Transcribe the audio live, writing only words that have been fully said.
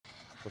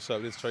What's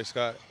up? This is Trey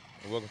Scott,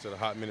 and welcome to the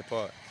Hot Minute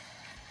Pod.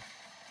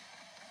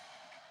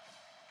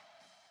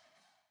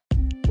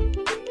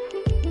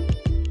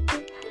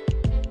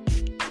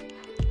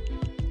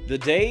 The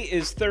day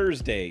is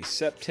Thursday,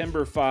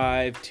 September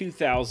 5,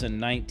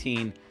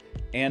 2019,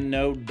 and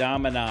no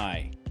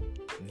Domini.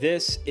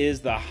 This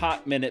is the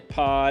Hot Minute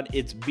Pod.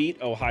 It's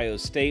Beat Ohio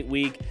State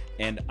Week,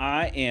 and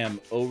I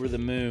am over the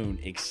moon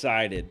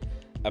excited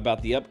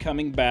about the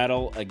upcoming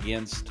battle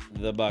against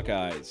the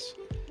Buckeyes.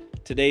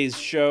 Today's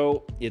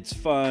show, it's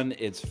fun,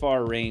 it's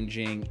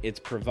far-ranging,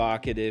 it's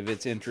provocative,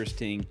 it's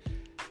interesting.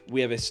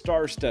 We have a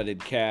star-studded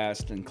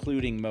cast,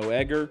 including Mo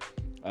Egger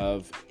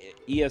of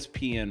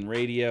ESPN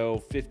Radio,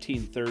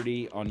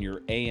 1530 on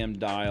your AM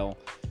dial.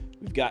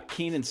 We've got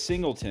Keenan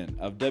Singleton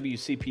of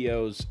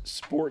WCPO's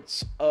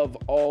Sports of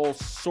All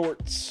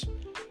Sorts,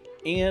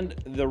 and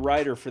the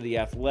writer for The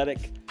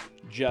Athletic,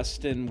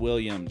 Justin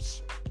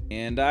Williams.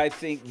 And I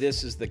think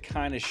this is the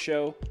kind of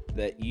show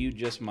that you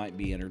just might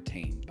be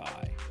entertained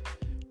by.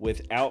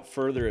 Without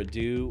further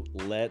ado,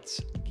 let's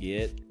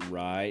get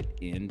right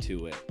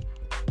into it.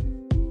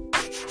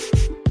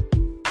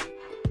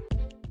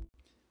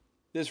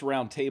 This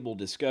roundtable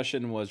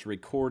discussion was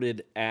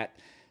recorded at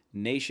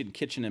Nation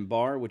Kitchen and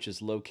Bar, which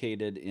is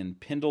located in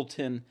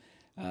Pendleton,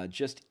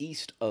 just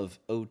east of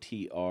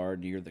OTR,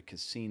 near the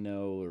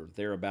casino or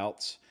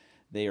thereabouts.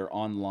 They are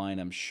online,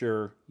 I'm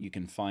sure you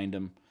can find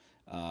them.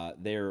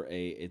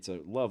 It's a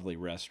lovely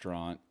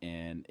restaurant,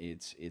 and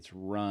it's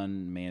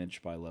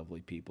managed by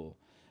lovely people.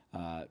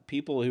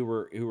 People who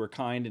were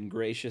kind and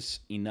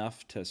gracious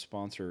enough to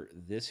sponsor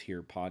this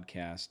here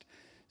podcast.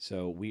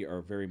 So we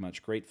are very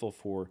much grateful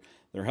for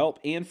their help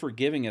and for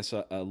giving us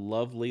a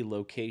lovely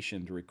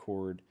location to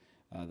record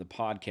the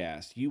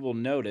podcast. You will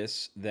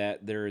notice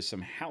that there is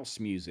some house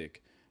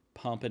music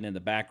pumping in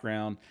the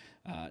background.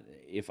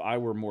 If I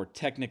were more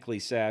technically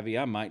savvy,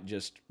 I might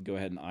just go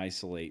ahead and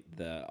isolate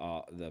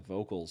the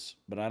vocals,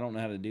 but I don't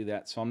know how to do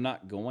that, so I'm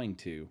not going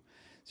to.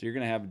 So you're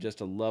going to have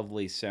just a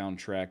lovely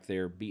soundtrack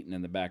there beating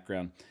in the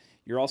background.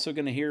 You're also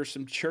going to hear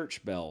some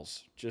church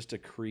bells just to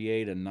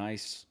create a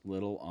nice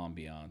little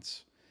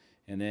ambiance.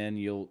 And then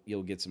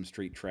you'll get some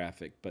street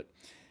traffic. But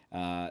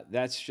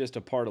that's just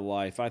a part of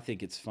life. I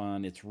think it's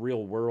fun. It's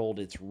real world.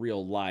 It's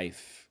real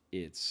life.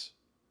 It's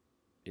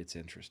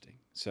interesting.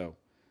 So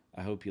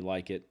I hope you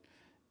like it.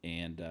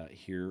 And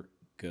here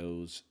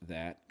goes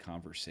that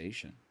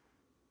conversation.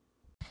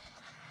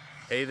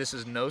 Hey, this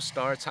is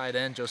no-star tight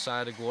end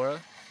Josiah DeGuara.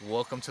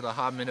 Welcome to the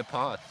Hot Minute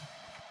Pod.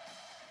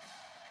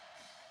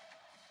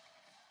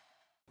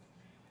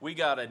 We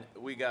got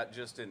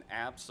just an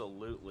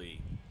absolutely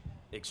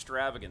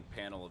extravagant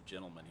panel of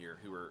gentlemen here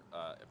who are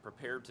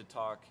prepared to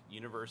talk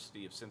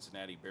University of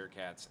Cincinnati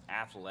Bearcats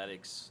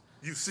athletics,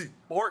 UC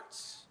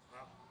sports.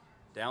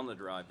 Down the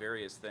drive,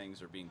 various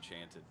things are being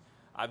chanted.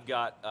 I've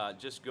got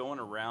just going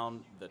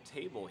around the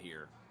table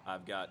here.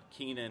 I've got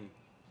Keenan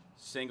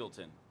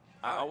Singleton.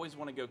 I always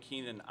want to go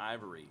Keenan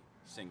Ivory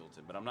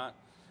Singleton, but I'm not.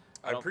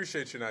 I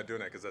appreciate you not doing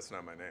that because that's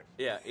not my name.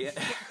 Yeah.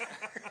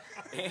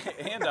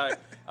 and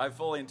I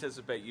fully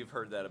anticipate you've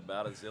heard that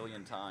about a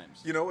zillion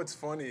times. You know what's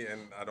funny,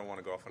 and I don't want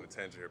to go off on a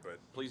tangent here, but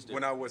please do.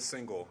 When I was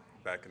single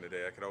back in the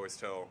day, I could always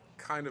tell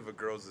kind of a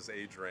girl's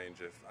age range.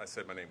 If I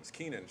said my name was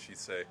Keenan, she'd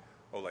say,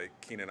 oh, like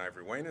Keenan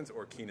Ivory Waynans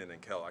or Keenan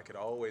and Kel. I could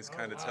always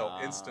kind of tell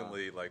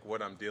instantly like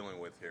what I'm dealing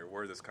with here,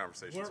 where this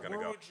conversation is going to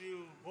go.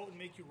 What would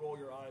make you roll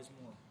your eyes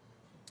more?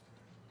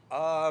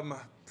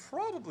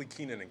 Probably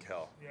Keenan and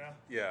Kel. Yeah?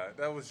 Yeah,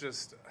 that was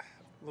just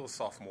a little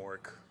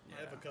sophomoric. Yeah.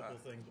 I have a couple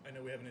of things. I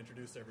know we haven't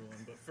introduced everyone,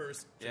 but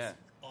first,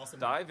 awesome.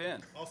 Dive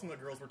in. Awesome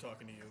that girls were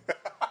talking to you.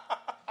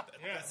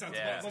 That sounds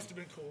must have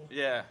been cool.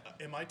 Yeah.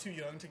 Am I too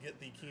young to get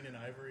the Keenan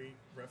Ivory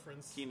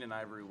reference? Keenan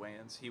Ivory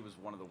Wayans. He was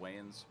one of the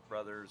Wayans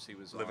brothers. He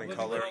was Living on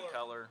Color. Living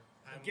Color.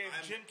 Gave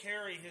Jim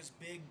Carrey his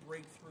big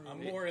breakthrough.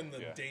 I'm more in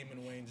the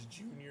Damon Wayans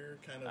Jr.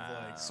 kind of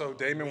like. So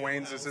Damon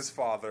Wayans is his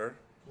father.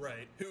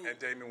 Right. And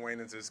Damon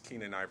Wayans is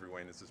Keenan Ivory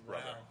Wayans' his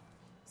brother. Wow.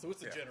 So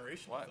it's a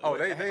generation. What? Oh,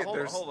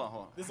 hold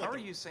on. How are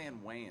you saying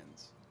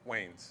Wayans?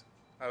 Wayans.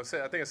 I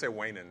think I said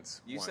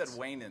Waynans. You once. said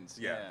Waynans.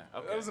 Yeah.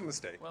 Okay. That was a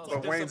mistake. Well,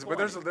 but Wayans. But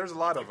there's a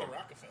lot of them. The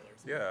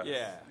Rockefellers. Yeah.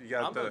 Yeah. You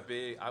got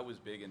I was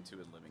big into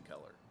In Living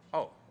Color.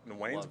 Oh, the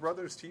Wayans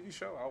Brothers TV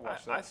show. I'll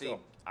watch that.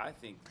 I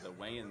think the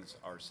Wayans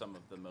are some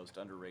of the most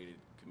underrated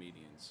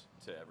comedians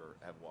to ever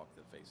have walked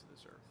the face of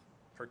this earth.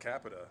 Per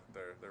capita,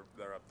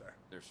 they're up there.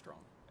 They're strong.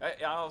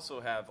 I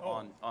also have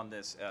on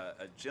this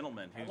a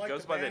gentleman who like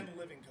goes the by band the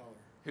Living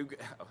Color.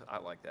 I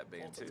like that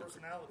band too.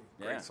 Personality.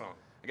 Great song.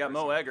 I got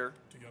Mo Egger,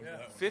 Too young for that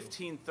one.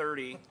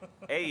 1530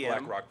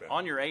 AM rock band.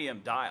 on your AM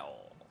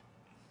dial,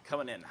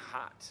 coming in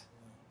hot.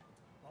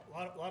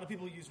 A lot of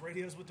people use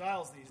radios with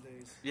dials these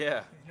days.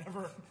 Yeah.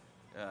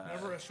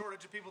 Never a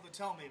shortage of people to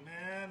tell me,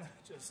 man,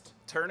 just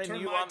turning turn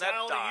you my on that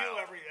dial dial. to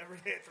you every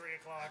day at 3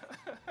 o'clock.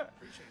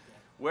 Appreciate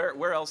that.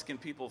 Where else can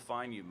people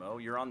find you, Mo?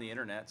 You're on the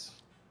internets.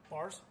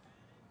 Bars?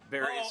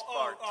 Various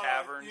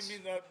taverns. You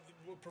mean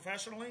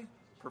professionally?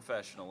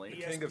 Professionally.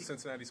 The king of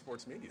Cincinnati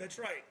sports media. That's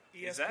right.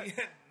 ESPN. Is that?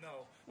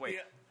 No. Wait.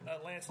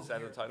 Lance is that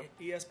here. the title?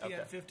 ESPN Okay.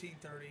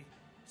 1530.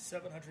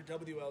 700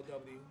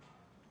 WLW.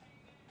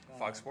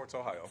 Fox Sports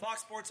Ohio.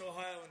 Fox Sports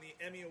Ohio and the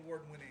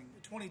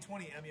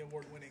 2020 Emmy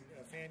Award-winning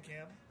fan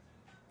cam,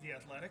 The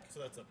Athletic. So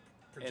that's a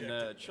And projected.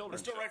 the I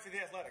children's still show. write for The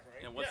Athletic,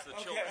 right? And what's the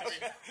Okay, children's?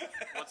 okay.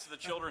 What's the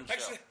children's show?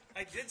 Actually,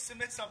 I did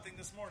submit something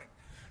this morning.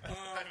 I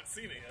haven't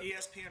seen it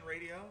yet. ESPN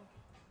Radio,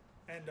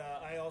 and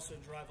I also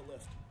drive a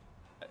Lyft.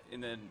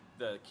 And then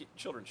the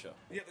children's show.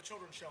 Yeah, the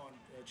children's show on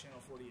Channel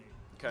 48.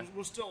 Okay.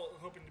 We're still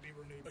hoping to be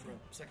renewed for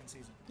a second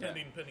season. Yeah.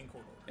 Pending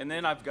court order. And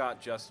then I've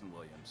got Justin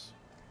Williams,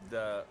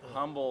 the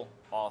humble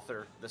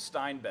author, the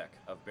Steinbeck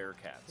of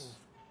Bearcats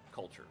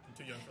culture. I'm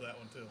too young for that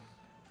one too.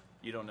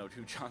 You don't know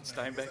who John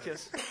Steinbeck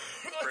is?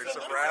 Grapes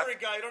of Literary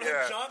Wrath. guy. You don't Yeah.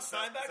 know John Is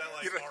Steinbeck? that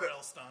like You know,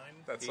 R.L. Stein?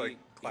 That's He, like he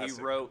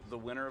classic. wrote The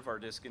Winter of Our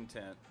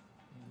Discontent,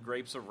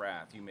 Grapes of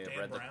Wrath. You may have Dan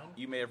read Brown?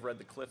 you may have read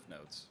the Cliff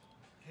Notes.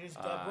 His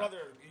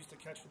brother used to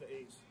catch for the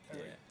A's.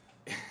 Terry.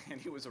 Yeah. And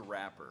he was a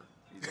rapper.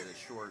 He did a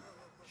short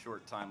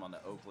time on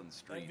the Oakland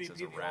streets MVP as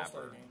a of the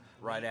All-Star rapper. game.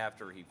 Right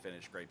after he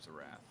finished Grapes of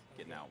Wrath,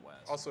 getting out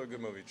west. Also a good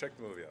movie. Check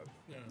the movie out.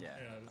 Yeah.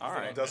 Is All it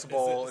right. on- Dust is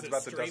Bowl. it It's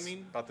about the dust.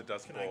 streaming? About the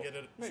Dust Can Bowl. I get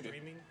it Maybe.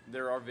 streaming?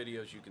 There are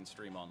videos you can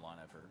stream online,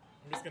 I've heard.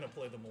 I'm just gonna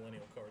play the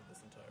millennial card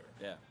this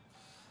entire.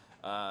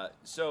 Yeah.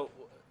 So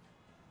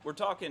we're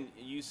talking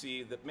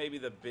UC, that maybe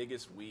the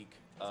biggest week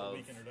That's a of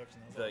weak introduction.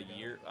 That's all the I got.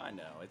 year. I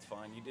know it's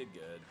fine. You did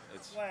good.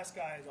 It's Last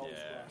guy is always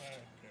Yeah. rushed.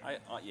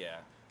 yeah.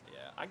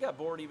 I got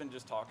bored even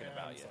just talking Yeah,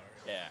 about I'm you. sorry.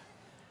 Yeah.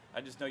 I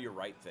just know you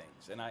write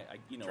things, and I Try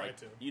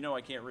to. you know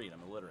I can't read.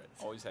 I'm illiterate.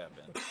 Always have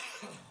been.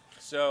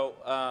 So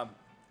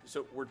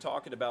we're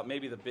talking about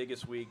maybe the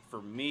biggest week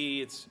for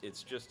me. It's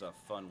just a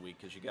fun week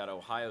because you got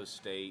Ohio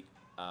State,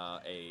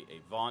 a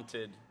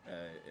vaunted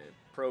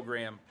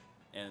program,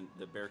 and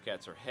the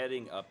Bearcats are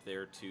heading up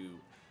there to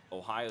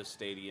Ohio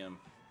Stadium.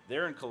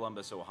 They're in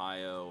Columbus,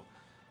 Ohio.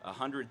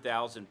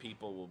 100,000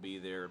 people will be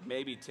there.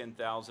 Maybe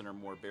 10,000 or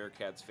more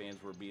Bearcats fans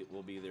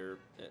will be there.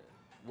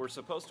 We're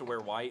supposed to wear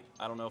white.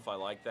 I don't know if I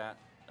like that,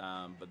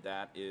 but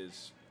that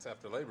is It's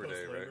after Labor Day,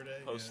 Post-Labor right?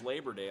 Day, post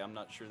Labor Day. I'm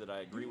not sure that I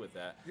agree with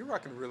that. You're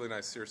rocking a really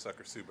nice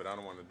seersucker suit, but I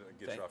don't want to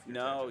get you off your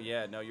No, tangent.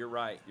 yeah, no, you're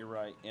right.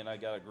 And I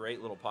got a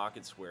great little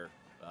pocket square,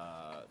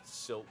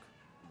 silk,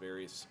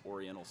 various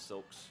Oriental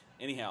silks.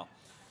 Anyhow,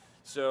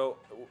 so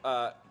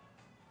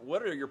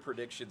what are your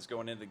predictions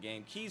going into the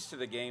game? Keys to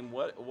the game.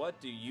 What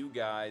do you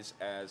guys,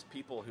 as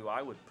people who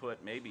I would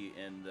put maybe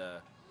in the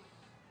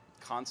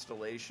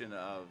constellation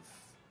of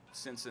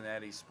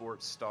Cincinnati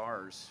sports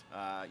stars,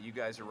 you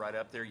guys are right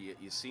up there. You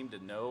seem to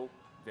know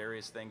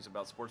various things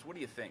about sports. What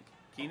do you think,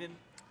 Keenan?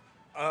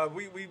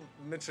 We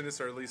mentioned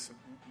this, or at least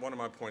one of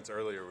my points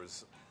earlier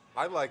was,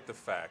 I like the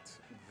fact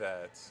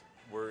that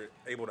we're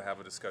able to have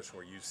a discussion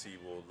where UC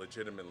will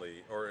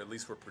legitimately, or at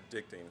least we're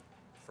predicting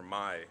from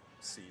my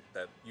seat,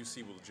 that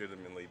UC will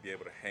legitimately be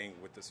able to hang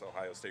with this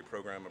Ohio State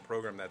program, a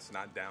program that's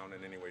not down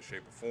in any way,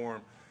 shape, or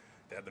form.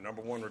 They had the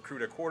 #1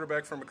 recruit at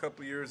quarterback from a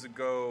couple of years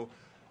ago,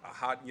 a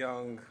hot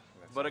young.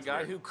 But a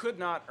guy who could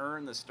not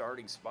earn the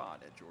starting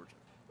spot at Georgia.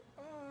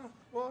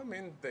 Well, I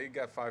mean, they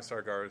got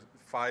five-star guys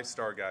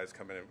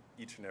coming in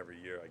each and every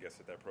year, I guess,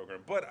 at that program.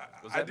 But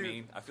Was I that do.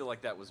 mean? I feel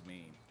like that was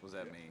mean. Was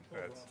that mean?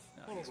 That's-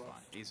 No, he's fine.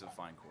 He's a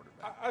fine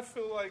quarterback. I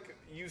feel like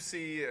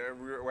UC,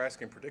 we're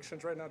asking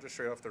predictions right now, just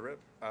straight off the rip.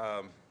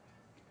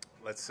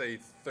 Let's say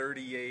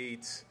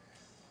 38-28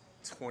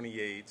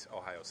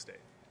 Ohio State.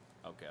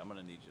 Okay, I'm going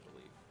to need you to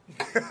leave.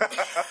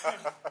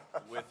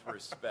 With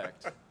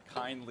respect,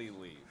 kindly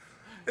leave.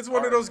 It's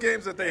one of those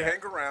games that they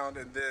hang around,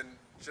 and then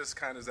just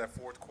kind of that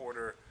fourth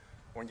quarter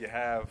when you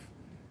have,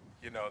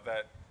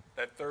 that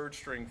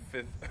third-string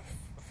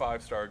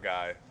five-star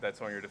guy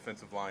that's on your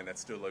defensive line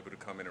that's still able to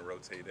come in and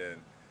rotate in.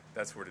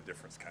 That's where the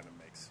difference kind of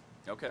makes.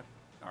 Okay,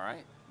 all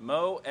right.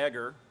 Mo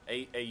Egger,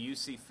 a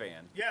UC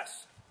fan.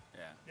 Yes.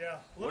 Yeah. Yeah.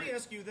 What Let do me you-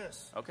 ask you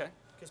this, Okay.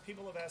 because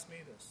people have asked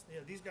me this. Yeah,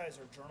 these guys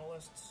are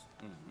journalists.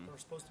 They're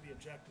supposed to be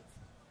objective.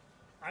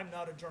 I'm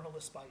not a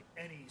journalist by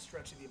any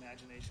stretch of the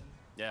imagination.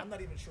 Yeah. I'm not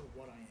even sure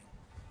what I am.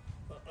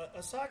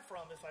 Aside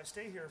from if I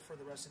stay here for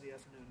the rest of the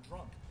afternoon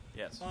drunk.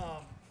 Yes.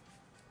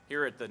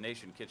 Here at the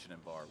Nation Kitchen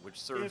and Bar, which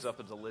serves If- up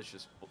a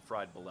delicious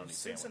fried bologna If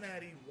sandwich.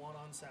 Cincinnati won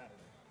on Saturday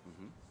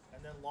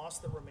and then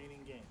lost the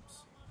remaining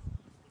games,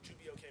 would you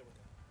be okay with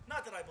that?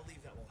 Not that I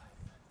believe that will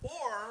happen.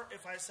 Or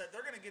if I said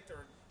they're going to get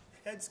their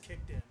heads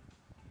kicked in,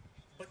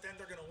 but then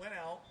they're going to win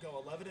out,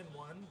 go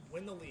 11-1,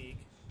 win the league,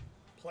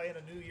 play in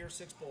a New Year's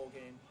Six bowl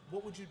game,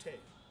 what would you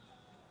take?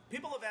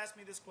 People have asked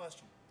me this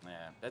question,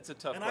 Yeah, that's a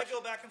tough and question. I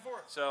go back and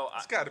forth. So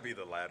It's got to be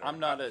the latter. I'm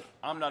not a It's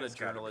gotta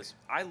journalist.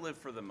 I live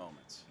for the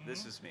moments.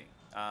 This is me.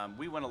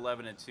 We went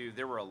 11-2.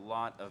 There were a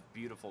lot of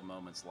beautiful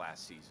moments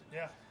last season.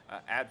 Yeah.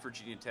 At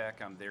Virginia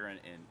Tech, I'm there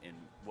in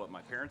what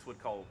my parents would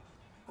call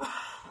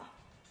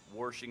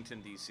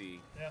Washington, D.C.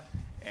 Yeah.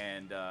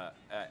 And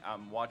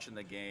I'm watching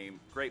the game.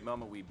 Great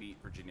moment. We beat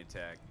Virginia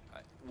Tech.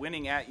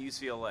 Winning at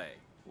UCLA,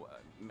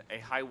 a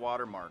high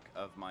watermark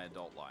of my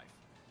adult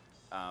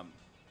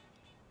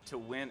to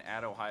win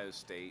at Ohio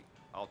State,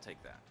 I'll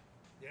take that.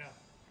 Yeah.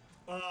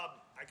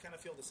 I kind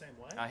of feel the same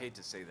way. I hate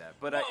to say that,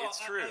 but No, it's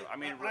true. I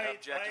mean,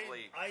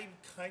 objectively, I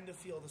kind of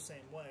feel the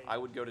same way. I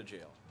would go to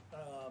jail.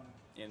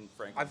 In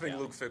Franklin I think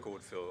County. Luke Fickle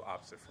would feel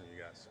opposite from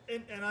you guys.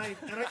 And I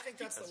think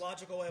that's the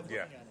logical way of looking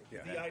at it.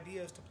 Yeah. The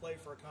idea is to play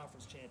for a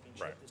conference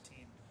championship. Right. This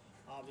team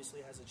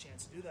obviously has a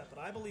chance to do that. But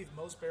I believe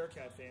most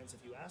Bearcat fans,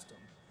 if you asked them,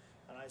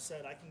 and I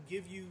said, I can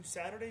give you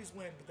Saturday's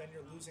win, but then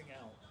you're losing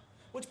out.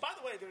 Which, by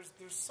the way,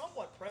 there's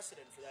somewhat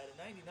precedent for that. In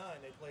 '99,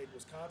 they played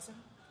Wisconsin,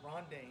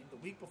 Ron Dane. The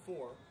week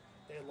before,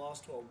 they had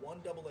lost to a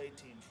 1AA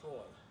team,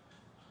 Troy.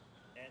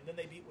 And then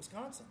they beat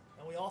Wisconsin.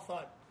 And we all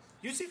thought,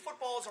 UC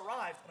football has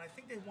arrived, and I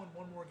think they won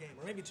one more game,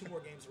 or maybe two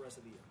more games the rest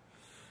of the year.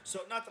 So,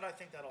 not that I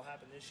think that'll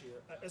happen this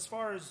year. As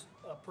far as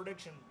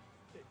prediction,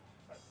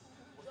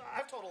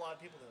 I've told a lot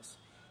of people this.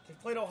 They've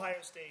played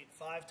Ohio State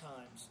 5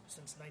 times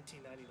since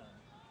 1999.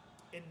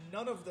 In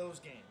none of those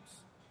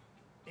games,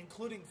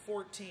 including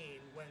 14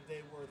 when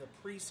they were the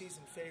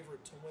preseason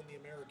favorite to win the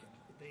American,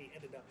 they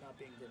ended up not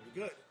being very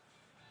good.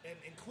 And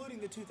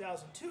including the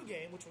 2002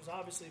 game, which was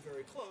obviously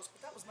very close,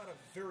 but that was not a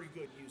very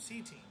good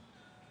UC team.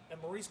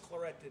 And Maurice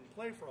Claret didn't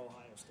play for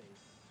Ohio State.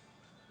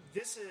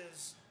 This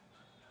is,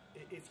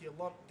 if you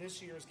lump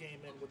this year's game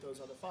in with those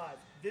other 5,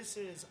 this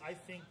is, I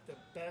think, the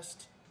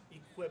best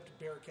equipped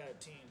Bearcat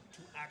team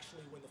to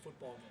actually win the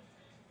football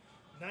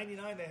game.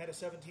 99, they had a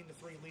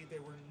 17-3 lead. They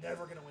were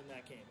never going to win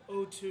that game.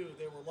 02,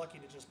 they were lucky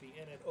to just be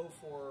in it.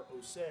 04,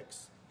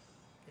 06,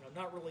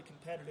 not really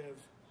competitive.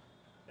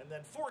 And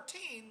then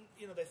 14,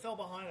 they fell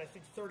behind, I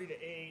think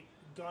 30-8.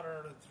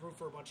 Gunner threw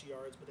for a bunch of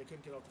yards, but they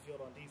couldn't get off the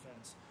field on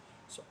defense.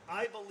 So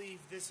I believe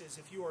this is,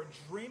 if you are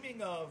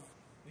dreaming of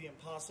the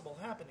impossible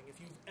happening, if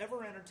you've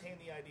ever entertained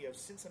the idea of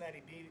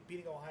Cincinnati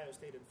beating Ohio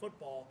State in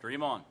football,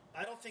 Dream on.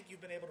 I don't think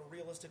you've been able to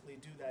realistically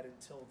do that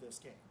until this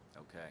game.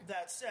 Okay.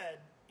 That said,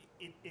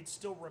 it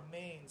still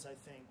remains, I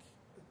think,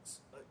 it's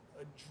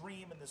a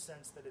dream in the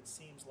sense that it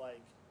seems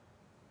like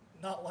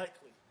not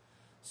likely.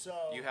 So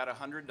You had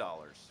 $100.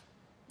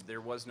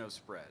 There was no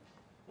spread.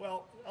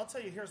 Well, I'll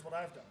tell you, here's what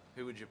I've done.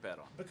 Who would you bet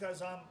on?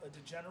 Because I'm a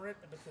degenerate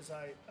and because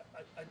I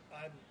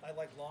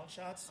like long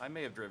shots. I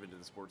may have driven to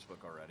the sports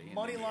book already. in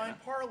Money line Indiana.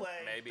 parlay,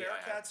 Maybe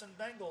I have. Bearcats and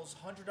Bengals,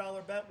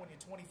 $100 bet when you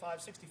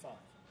 25-65.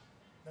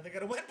 Now they got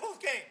to win both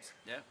games.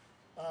 Yeah.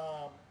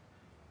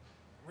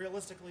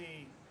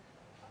 Realistically,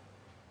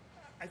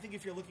 I think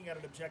if you're looking at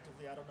it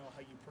objectively, I don't know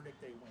how you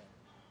predict they win.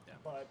 Yeah.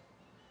 But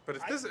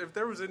if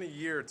there was any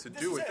year to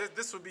do is it,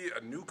 this would be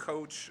a new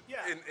coach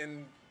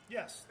in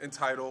Yes.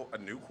 title, a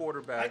new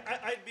quarterback,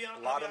 I'd be on,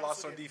 a lot I'd of be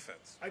loss honest on with you.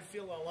 defense. I'd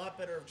feel a lot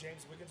better if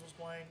James Wiggins was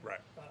playing. Right.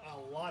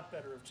 A lot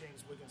better if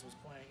James Wiggins was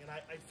playing. And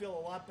I'd feel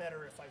a lot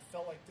better if I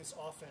felt like this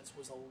offense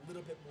was a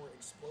little bit more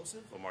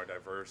explosive. A little more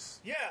diverse.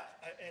 Yeah.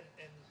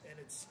 And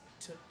it's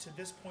to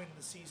this point in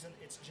the season,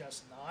 it's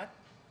just not.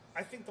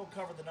 I think they'll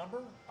cover the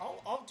number.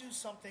 I'll do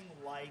something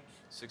like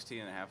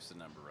 16.5 is the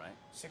number, right?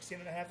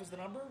 16.5 is the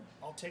number.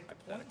 I'll take the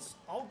points.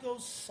 I'll go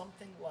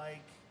something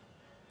like,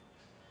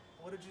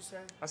 what did you say?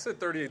 I said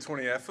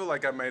 38-28. I feel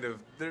like I might have.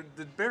 The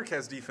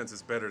Bearcats' defense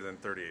is better than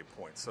 38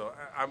 points, so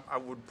I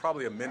would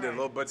probably amend it a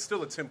little, but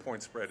still a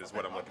 10-point spread is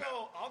what I'm looking at.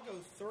 I'll go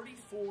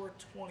 34-24,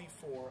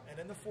 and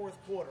in the fourth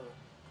quarter,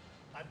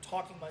 I'm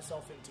talking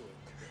myself into it.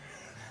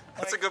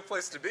 That's a good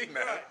place to be,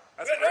 man. Right.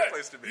 That's a great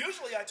place to be.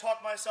 Usually I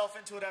talk myself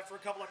into it after a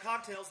couple of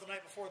cocktails the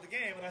night before the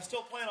game, and I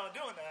still plan on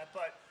doing that.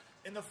 But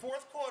in the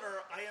fourth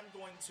quarter, I am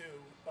going to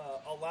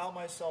allow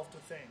myself to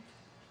think,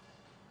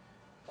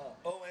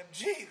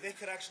 OMG, they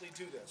could actually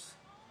do this.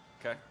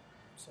 Okay.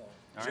 So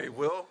Jay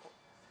Will.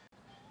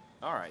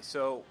 All right.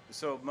 So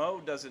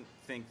Mo doesn't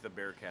think the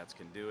Bearcats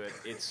can do it.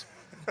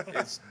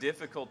 It's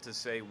difficult to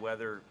say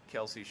whether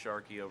Kelsey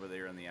Sharkey over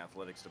there in the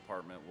athletics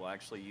department will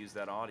actually use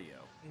that audio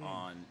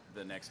on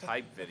the next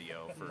hype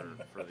video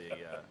for the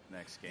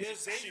next game. yeah,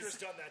 Xavier's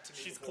done that to me.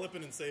 She's before.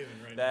 clipping and saving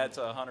right That's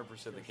now. 100%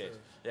 the case. sure.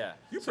 Yeah.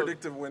 You So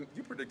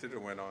predicted a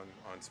win on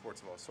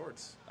Sports of All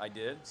Sorts. I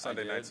did.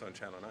 Sunday I did. nights on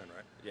Channel 9,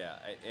 right? Yeah,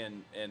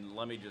 and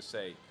let me just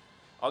say,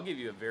 I'll give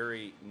you a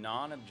very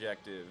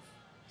non-objective,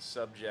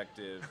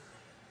 subjective.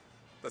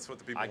 That's what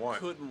the people I want.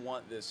 couldn't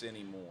want this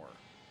anymore.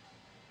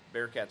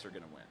 Bearcats are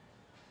going to win.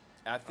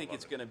 I think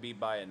it's going to be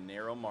by a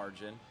narrow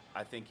margin.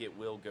 I think it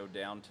will go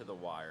down to the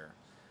wire.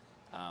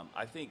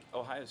 I think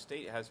Ohio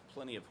State has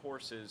plenty of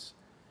horses.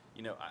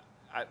 You know,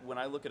 when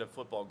I look at a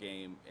football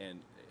game, and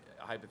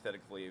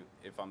hypothetically,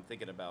 if I'm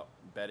thinking about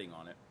betting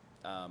on it,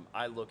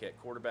 I look at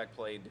quarterback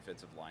play,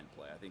 defensive line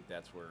play. I think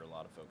that's where a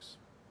lot of folks,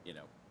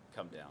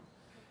 come down.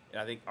 And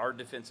I think our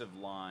defensive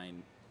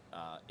line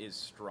is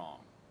strong.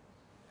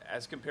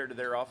 As compared to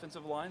their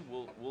offensive line,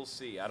 we'll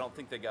see. I don't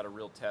think they got a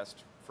real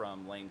test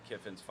from Lane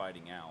Kiffin's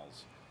Fighting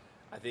Owls.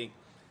 I think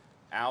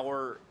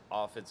our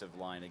offensive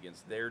line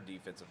against their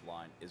defensive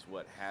line is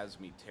what has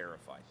me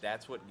terrified.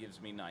 That's what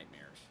gives me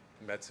nightmares.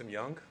 Metz and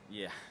Young.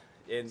 Yeah.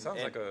 And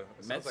Sounds like a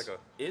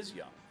is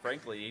young.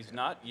 Frankly, he's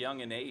not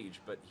young in age,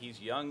 but he's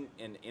young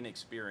and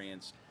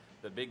inexperienced.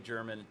 The big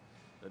German,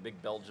 the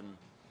big Belgian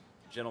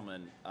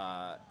gentleman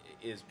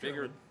is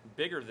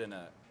bigger than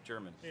a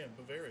German. Yeah,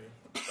 Bavaria.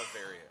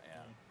 Bavaria,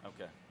 yeah.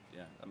 Okay,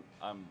 yeah.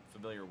 I'm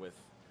familiar with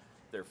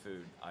their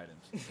food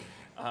items.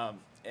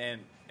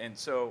 And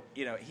so,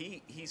 you know,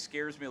 he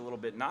scares me a little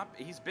bit.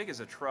 He's big as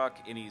a truck,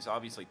 and he's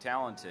obviously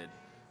talented.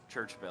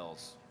 Church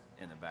bells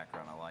in the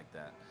background. I like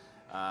that.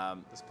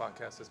 This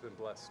podcast has been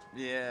blessed.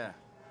 Yeah.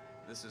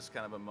 This is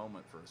kind of a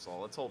moment for us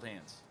all. Let's hold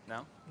hands.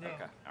 No? No.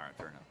 Okay. All right,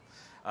 fair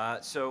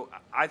enough. So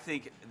I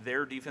think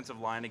their defensive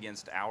line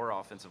against our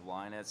offensive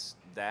line,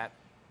 that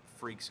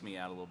freaks me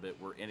out a little bit.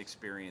 We're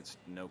inexperienced,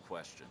 no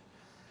question.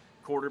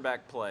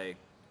 Quarterback play,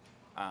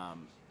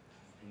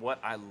 what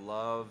I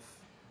love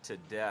to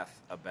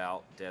death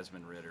about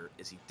Desmond Ridder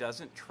is he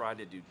doesn't try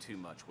to do too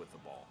much with the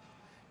ball.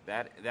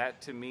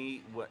 That to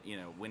me,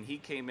 when he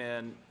came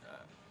in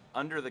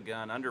under the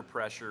gun, under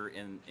pressure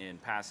in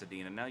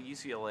Pasadena. Now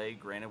UCLA,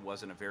 granted,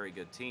 wasn't a very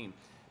good team,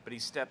 but he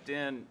stepped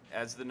in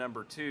as the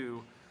number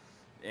 2,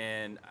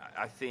 and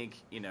I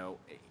think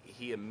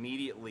he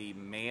immediately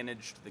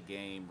managed the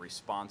game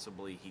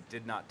responsibly. He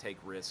did not take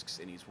risks,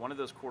 and he's one of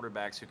those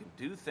quarterbacks who can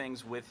do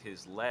things with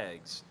his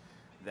legs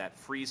that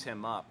frees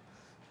him up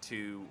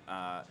to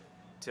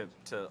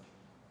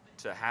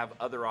have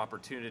other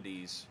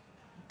opportunities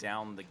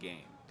down the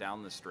game,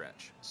 down the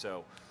stretch.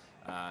 So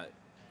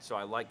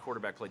I like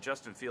quarterback play.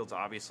 Justin Fields,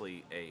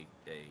 obviously an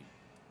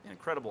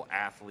incredible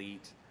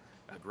athlete,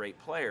 a great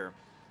player.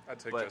 I'd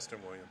take Justin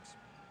Williams.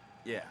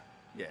 Yeah.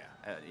 No.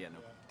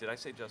 Did I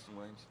say Justin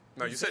Williams?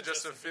 No, you said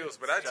Justin Fields,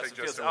 but I'd take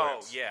Justin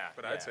Williams. Williams. Oh, yeah.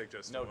 But I'd take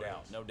Justin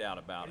Williams. No doubt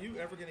about it. Are you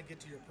ever going to get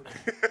to your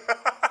prediction?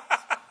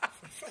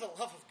 For the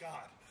love of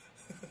God.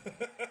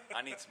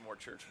 I need some more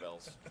church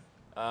bells.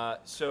 Do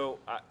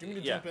you mean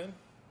to jump in?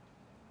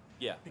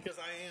 Yeah. Because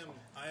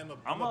I'm a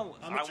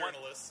a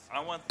journalist.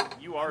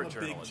 You are I'm a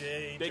journalist.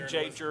 Big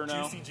J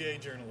journo. Juicy J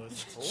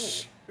journalist.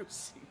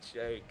 Juicy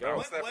J. Go.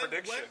 What's that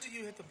prediction? When do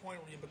you hit the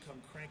point where you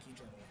become cranky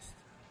journalist?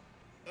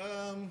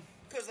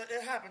 Because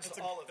it happens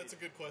to all of you. That's a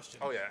good question.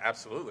 Oh, yeah,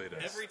 absolutely it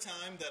is. Every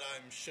time that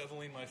I'm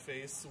shoveling my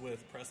face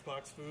with press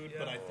box food,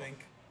 but I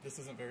think this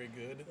isn't very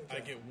good, I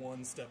get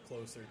one step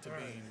closer to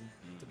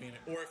being it.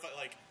 Or if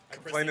I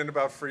Complaining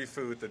about free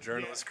food, the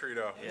journalist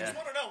credo. I just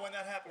want to know when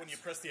that happens. when you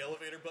press the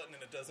elevator button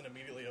and it doesn't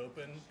immediately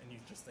open, and you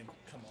just think,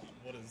 "Come on,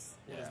 what is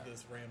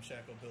this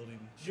ramshackle building?"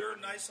 You're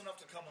nice enough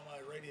to come on my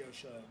radio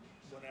show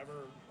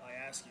whenever I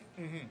ask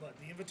you, but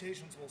the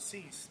invitations will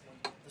cease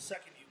the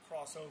second you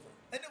cross over,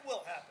 and it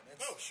will happen.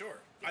 Sure.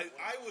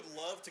 I would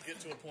love to get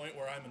to a point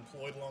where I'm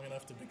employed long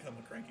enough to become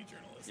a cranky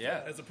journalist.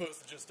 Yeah. As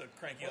opposed to just a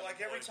cranky. Well, like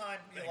every time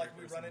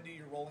we run into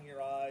you, rolling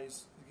your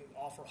eyes, you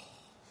offer.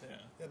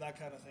 Yeah. That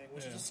kind of thing,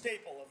 which is a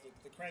staple of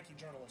the cranky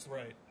journalist.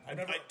 Right. I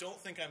don't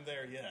think I'm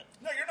there yet.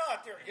 No, you're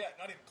not there yet.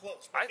 Not even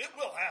close. But it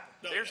will happen.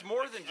 There's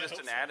more than just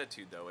an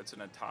attitude, though. It's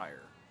an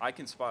attire. I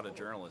can spot a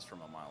journalist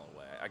from a mile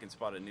away. I can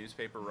spot a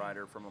newspaper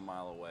writer from a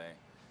mile away.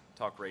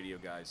 Talk radio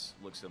guys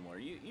look similar.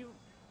 You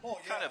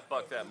kind of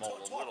buck that mold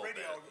a little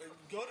radio, bit.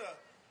 Go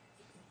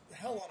to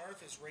Hell on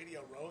Earth is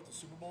Radio Row at the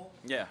Super Bowl.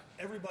 Yeah.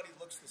 Everybody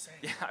looks the same.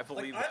 Yeah, I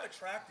believe that. I'm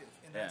attractive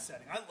in that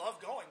setting. I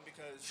love going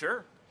because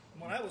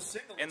when I was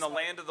single, in the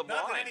land of the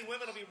blind. Not that any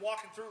women will be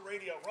walking through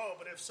Radio Row,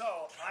 but if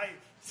so,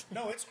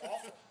 it's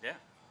awful. Yeah.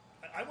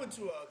 I went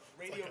to a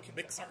radio.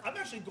 mixer. I'm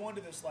actually going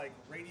to this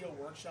radio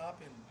workshop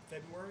in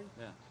February.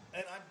 Yeah.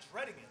 And I'm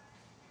dreading it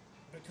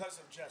because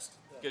of just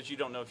Because you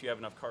don't know if you have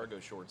enough cargo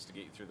shorts to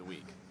get you through the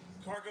week.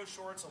 Cargo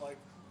shorts are like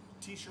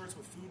T-shirts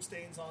with food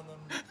stains on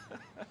them.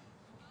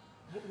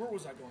 Where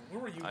was I going? Where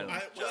were you going?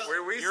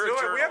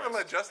 We haven't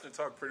let Justin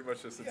talk pretty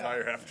much this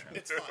entire afternoon.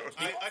 It's fine.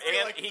 I feel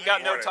And like he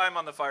got no time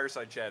on the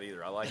fireside chat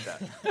either. I like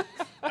that.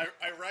 I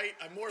write.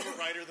 I'm more of a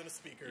writer than a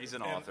speaker. He's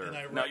an and author.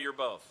 I write, No, you're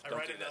both. I Don't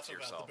write do that enough to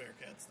yourself. about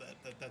the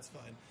Bearcats. That's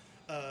fine.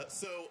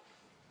 So,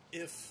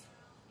 if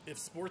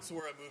sports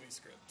were a movie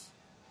script,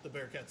 the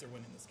Bearcats are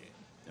winning this game.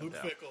 No Luke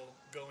doubt. Fickell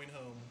going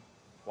home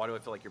Why do I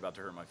feel like you're about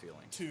to hurt my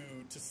feelings?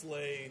 to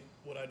slay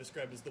what I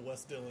described as the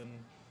West Dillon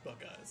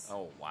Buckeyes.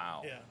 Oh,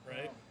 wow. Yeah,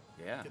 right?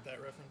 Yeah. Get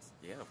that reference?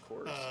 Yeah, of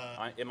course.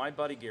 Am I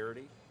Buddy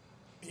Garrity?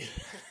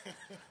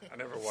 I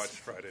never watched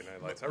Friday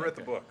Night Lights. I read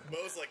the book.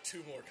 Mo's like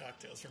 2 more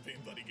cocktails from being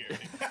Buddy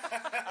Garrity.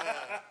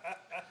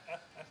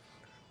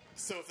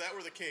 So if that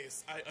were the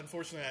case,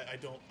 unfortunately I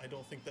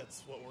don't think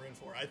that's what we're in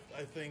for.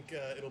 I think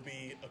it'll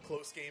be a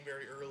close game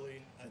very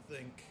early. I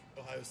think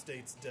Ohio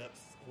State's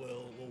depth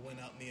will win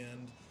out in the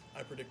end.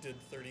 I predicted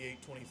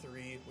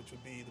 38-23, which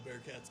would be the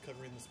Bearcats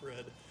covering the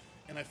spread.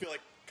 And I feel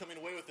like coming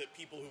away with it,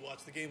 people who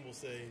watch the game will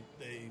say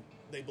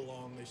they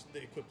belong.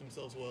 They equip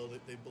themselves well.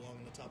 They belong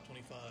in the top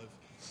 25.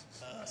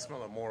 I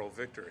smell a moral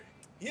victory.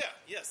 Yeah,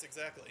 yes,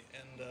 exactly.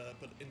 And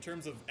but in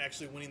terms of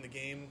actually winning the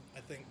game,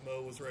 I think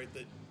Mo was right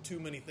that too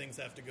many things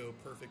have to go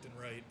perfect and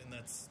right, and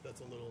that's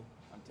a little.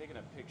 I'm taking a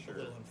A picture.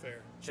 little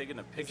unfair. Taking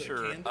a Is it a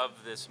picture candle? of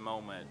this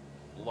moment,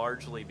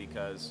 largely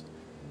because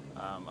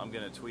I'm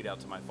going to tweet out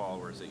to my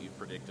followers that you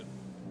predicted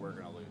we're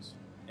going to lose.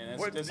 And it's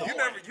What, disappointing.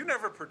 you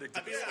never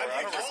predicted this. I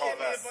I don't recall gave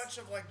me that. a bunch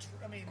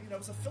of it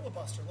was a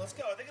filibuster. Let's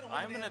go. Are they going to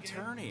win I'm the an damn game?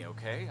 attorney,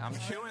 okay? I'm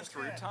chewing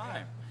through Okay,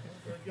 time.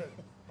 Very good.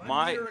 My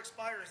My- meter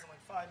expires in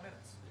like 5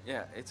 minutes.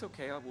 Yeah, it's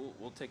okay.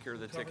 We'll take care of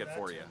the Cover ticket that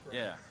for too? you.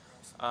 Great.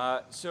 Yeah.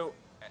 So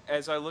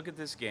as I look at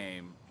this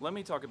game, let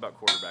me talk about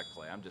quarterback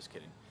play. I'm just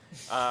kidding.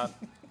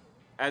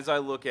 As I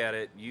look at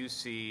it,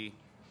 UC,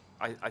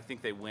 I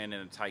think they win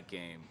in a tight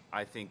game.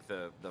 I think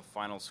the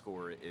final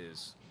score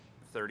is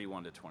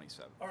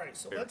 31-27. All right,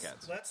 so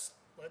Bearcats.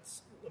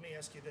 let me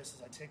ask you this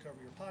as I take over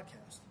your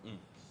podcast.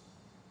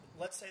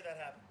 Let's say that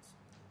happens.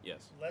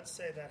 Yes. Let's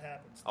say that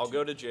happens. I'll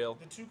go to jail.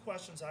 The two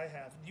questions I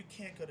have, you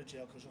can't go to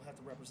jail because you'll have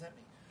to represent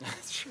me.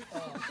 That's true.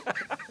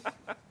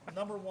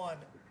 Number one,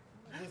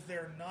 with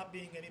there not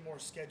being any more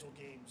scheduled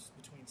games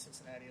between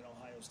Cincinnati and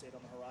Ohio State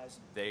on the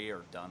horizon, They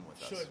are done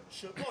with us.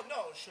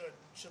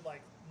 should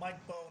like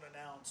Mike Bone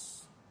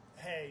announce,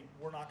 hey,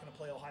 we're not going to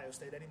play Ohio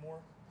State anymore?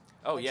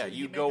 Oh, Like, yeah, should he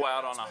you make go that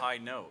out on a announcement? high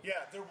note. Yeah,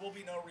 there will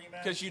be no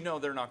rematch.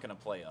 Because they're not going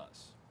to play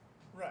us.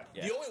 Right.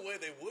 Yeah. The only way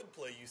they would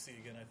play UC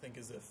again, I think,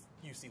 is if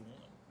UC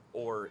won.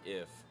 Or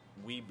if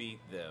we beat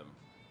them,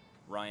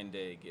 Ryan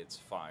Day gets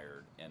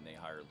fired and they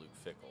hire Luke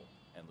Fickell.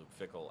 And Luke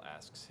Fickell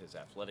asks his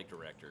athletic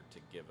director to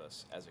give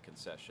us, as a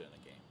concession,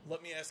 a game.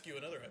 Let me ask you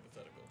another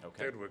hypothetical.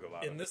 Okay. They'd wiggle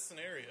out. In this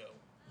scenario,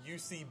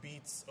 UC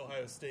beats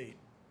Ohio State,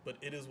 but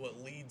it is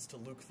what leads to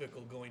Luke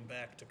Fickell going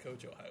back to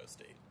coach Ohio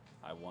State.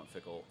 I want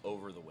Fickell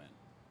over the win.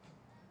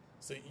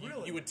 So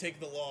Really? you would take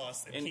the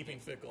loss and keeping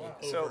Fickell Wow.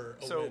 over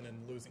So- a win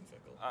and losing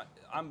Fickell.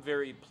 I'm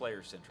very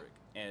player-centric.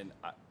 And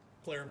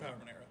Player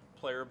empowerment era.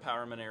 player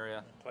empowerment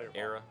era. Player ball.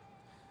 era.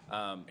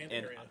 And And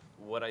area.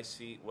 what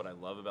I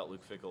love about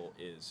Luke Fickell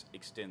is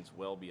extends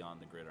well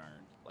beyond the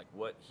gridiron. Like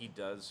what he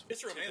does.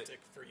 It's to the- romantic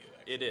for you,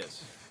 actually. It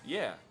is.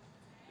 Yeah.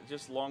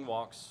 Just long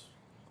walks,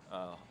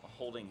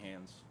 holding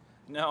hands.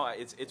 No,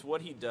 it's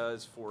what he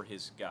does for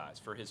his guys,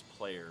 for his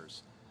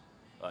players.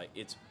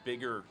 It's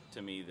bigger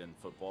to me than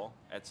football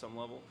at some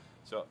level.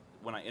 So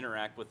when I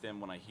interact with them,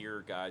 when I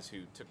hear guys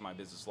who took my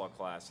business law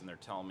class and they're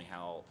telling me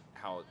how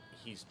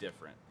he's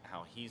different,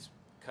 how he's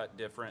cut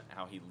different,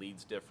 how he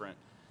leads different,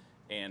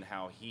 and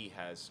how he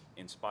has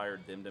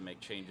inspired them to make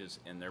changes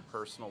in their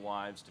personal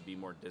lives, to be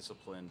more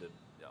disciplined,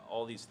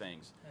 all these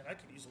things. Man, I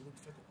could use a Luke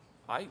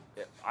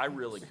Fickell. I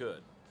really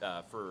could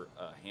for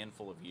a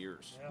handful of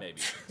years, Yeah.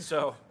 maybe.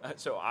 So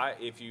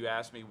if you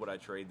ask me would I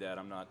trade that,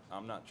 I'm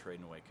not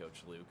trading away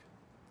Coach Luke.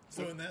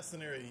 So in that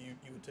scenario, you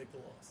would take the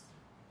loss.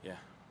 Yeah,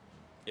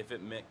 if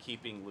it meant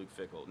keeping Luke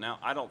Fickell. Now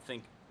I don't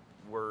think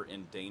we're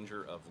in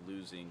danger of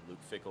losing Luke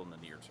Fickell in the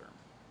near term.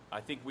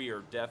 I think we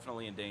are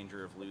definitely in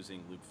danger of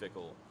losing Luke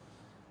Fickell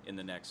in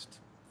the next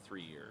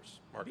 3 years.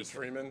 Marcus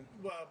Freeman.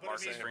 Well, but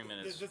Marcus I mean, Freeman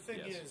is- the thing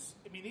yes. is,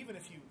 I mean, even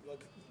if you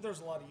look,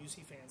 there's a lot of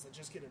UC fans that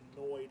just get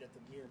annoyed at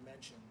the mere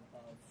mention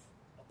of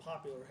a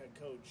popular head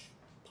coach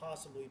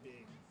possibly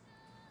being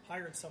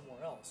hired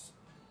somewhere else.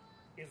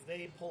 If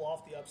they pull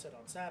off the upset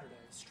on Saturday,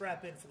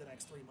 strap in for the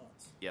next 3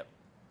 months. Yep.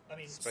 I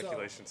mean,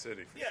 Speculation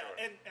City, for yeah,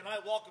 sure. and I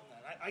welcome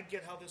that. I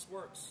get how this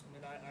works. I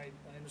mean,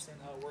 I understand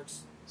how it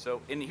works.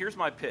 So, and here's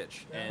my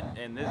pitch,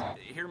 and this,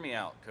 hear me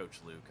out,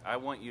 Coach Luke. I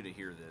want you to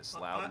hear this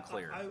loud and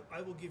clear.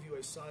 I will give you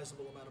a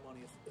sizable amount of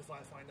money if I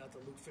find out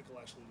that Luke Fickell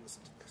actually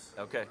listened to this.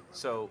 Okay,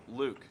 so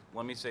Luke,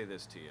 let me say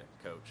this to you,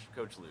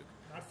 Coach Luke.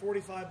 Not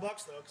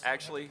 $45 though. 'Cause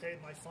Actually- I have to pay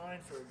my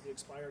fine for the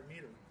expired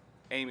meter.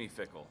 Amy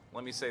Fickell,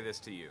 let me say this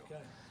to you.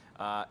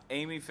 Okay.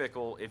 Amy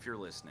Fickell, if you're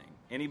listening,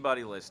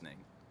 anybody listening,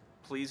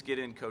 please get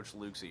in Coach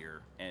Luke's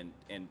ear and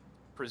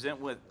present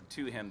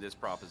to him this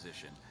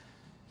proposition.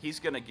 He's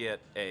going to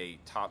get a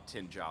top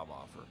 10 job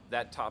offer.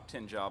 That top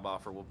 10 job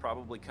offer will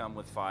probably come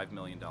with $5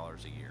 million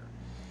a year.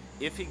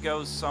 If he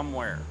goes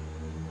somewhere,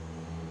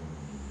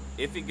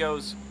 Is that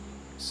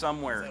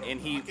a and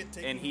he rocket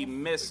taking off? That's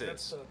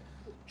misses,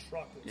 the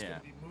truck that's Yeah. going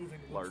to be moving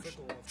Luke large,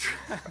 Fickell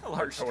off.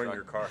 large Towing truck.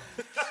 your car.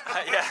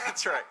 Yeah,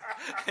 that's right.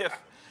 If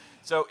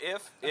Still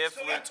Luke,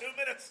 got 2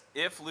 minutes.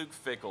 if Luke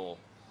Fickell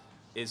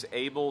is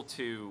able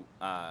to,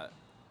 I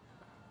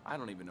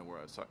don't even know where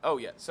I was talking. Oh,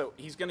 yeah. So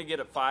he's going to get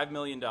a $5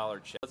 million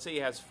check. Let's say he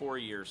has 4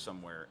 years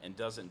somewhere and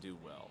doesn't do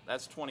well.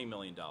 That's $20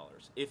 million.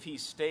 If he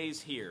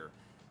stays here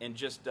and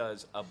just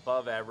does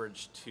above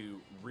average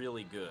to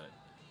really good,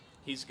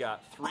 he's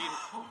got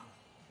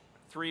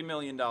 $3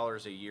 million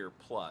a year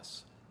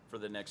plus for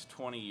the next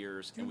 20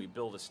 years, and we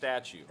build a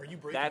statue. Are you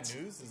breaking That's,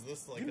 news? Is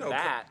this like You know,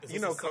 That- is you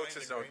this know a sign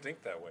coaches to don't grade?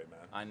 think that way, man.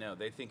 I know.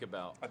 They think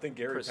about I think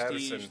Gary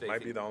prestige, Patterson they might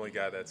think- be the only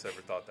guy that's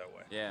ever thought that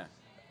way. Yeah.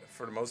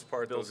 For the most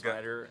part, Bill those guys.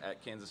 Snyder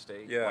at Kansas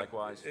State, Yeah,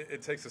 likewise.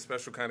 It takes a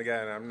special kind of guy,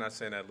 and I'm not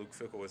saying that Luke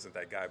Fickell isn't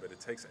that guy, but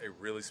it takes a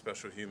really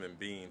special human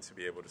being to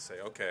be able to say,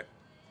 okay,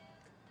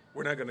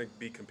 we're not going to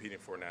be competing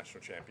for a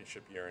national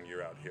championship year in,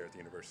 year out here at the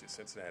University of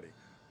Cincinnati.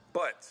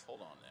 But, Hold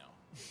on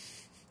now.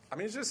 I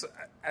mean, it's just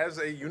as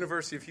a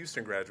University of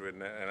Houston graduate,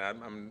 and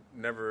I'm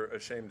never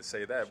ashamed to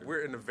say that,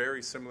 we're in a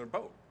very similar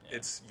boat. Yeah.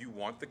 It's you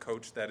want the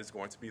coach that is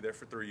going to be there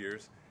for 3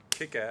 years,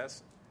 kick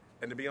ass,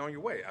 and to be on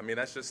your way. I mean,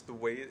 that's just the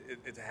way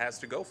it has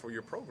to go for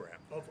your program.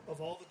 Of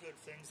all the good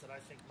things that I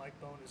think Mike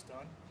Bone has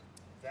done,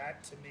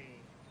 that to me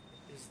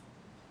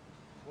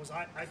was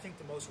I think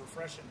the most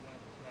refreshing when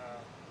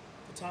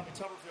the Tommy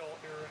Tuberville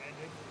era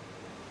ended.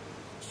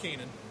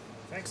 Keenan.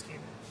 Thanks,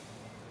 Keenan.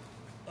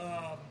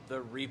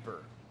 The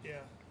Reaper. Yeah.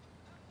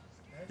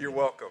 You're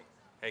welcome.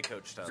 Hey,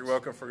 Coach Tubbs. You're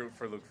welcome for Luke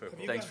Have Fickle.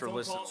 you Thanks gotten for phone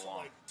listening calls from,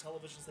 along. like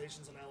television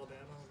stations in Alabama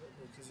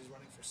because he's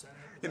running for Senate?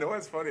 You know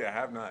what's funny? I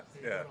have not.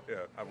 Yeah.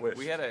 I wish.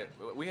 We had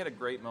a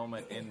great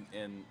moment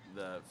in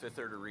the Fifth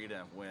Third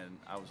Arena when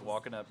I was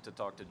walking up to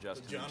talk to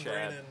Justin John and Chad.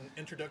 Brannon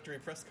introductory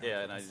press conference.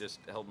 Yeah, and I just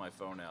held my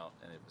phone out,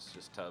 and it was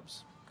just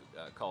Tubbs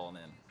calling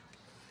in.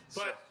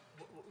 But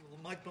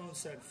Mike Bones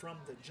said from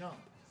the jump,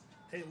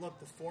 hey, look,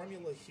 the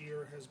formula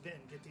here has been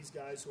get these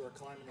guys who are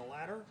climbing the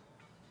ladder.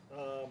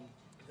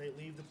 They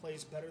leave the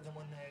place better than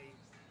when they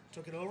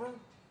took it over,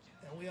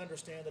 and we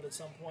understand that at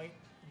some point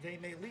they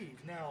may leave.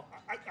 Now,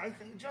 I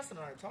think Justin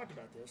and I have talked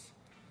about this.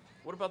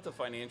 What about the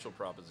financial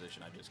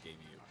proposition I just gave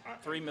you?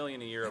 $3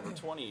 million a year over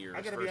 20 years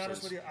I got to be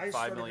honest with versus you.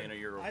 $5 million a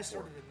year over I 4.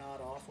 started to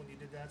nod off when you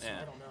did that, so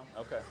Yeah. I don't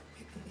know. Okay.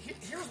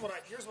 Here's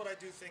what I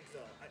do think,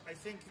 though. I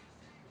think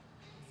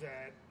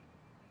that,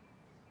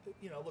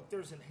 look,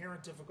 there's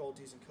inherent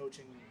difficulties in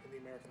coaching in the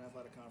American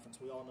Athletic Conference.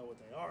 We all know what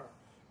they are.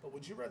 But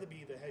would you rather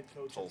be the head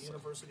coach at the Tulsa.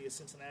 University of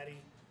Cincinnati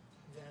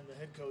than the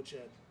head coach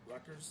at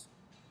Rutgers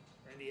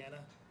or Indiana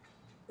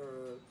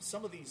or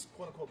some of these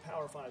quote-unquote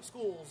Power 5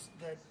 schools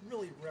that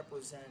really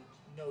represent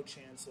no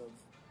chance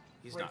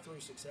of breakthrough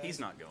success? He's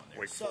not going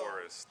there. Wake So,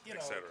 Forest, you et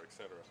know, cetera, et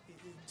cetera.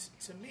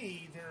 To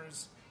me,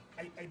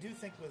 I do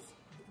think with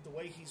the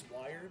way he's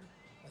wired,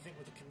 I think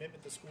with the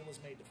commitment the school has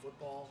made to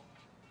football,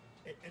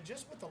 and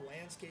just with the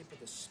landscape of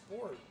the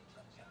sport,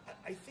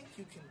 I think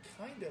you can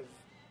kind of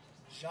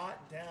jot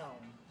down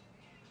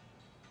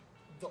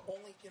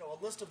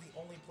a list of the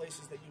only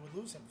places that you would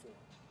lose him for.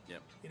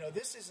 Yep.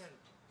 This isn't.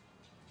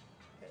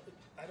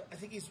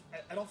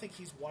 I don't think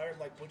he's wired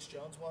like Butch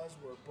Jones was,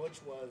 where Butch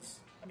was,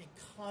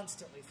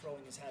 constantly throwing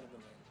his hat in the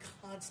ring,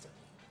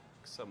 constantly.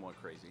 Somewhat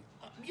crazy.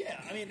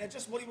 That's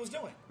just what he was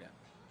doing. Yeah.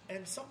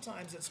 And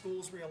sometimes at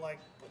schools where you're like,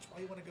 Butch, why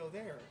do you want to go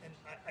there? And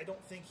I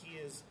don't think he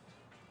is.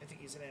 I think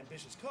he's an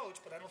ambitious coach,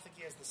 but I don't think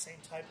he has the same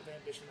type of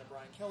ambition that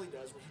Brian Kelly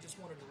does, where he just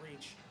wanted to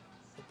reach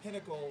the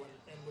pinnacle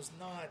and was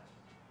not,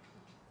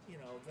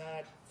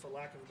 that, for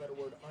lack of a better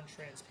word,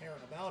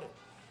 untransparent about it.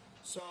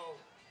 So,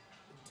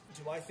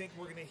 do I think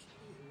we're going to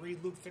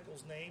read Luke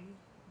Fickell's name,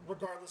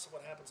 regardless of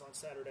what happens on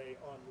Saturday,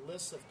 on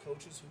lists of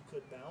coaches who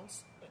could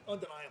bounce?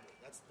 Undeniably,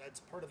 that's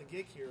part of the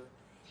gig here.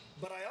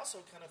 But I also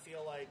kind of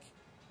feel like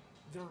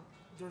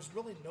there's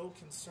really no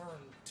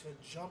concern to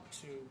jump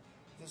to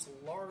this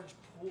large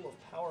pool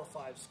of Power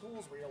 5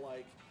 schools where you're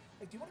like,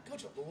 do you want to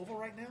coach at Louisville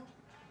right now?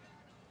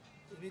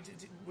 Do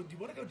you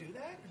want to go do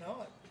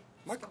that?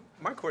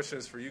 My question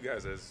is for you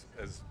guys as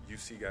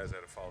UC guys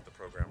that have followed the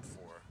program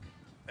for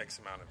X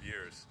amount of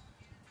years.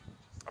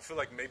 I feel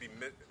like maybe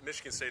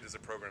Michigan State is a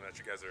program that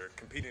you guys are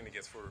competing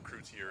against for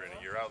recruits year in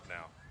and year out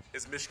now.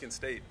 Is Michigan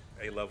State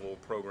a level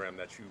program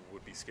that you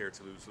would be scared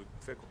to lose Luke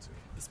Fickell to?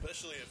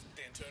 Especially if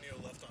D'Antonio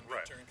left on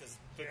Right. return, because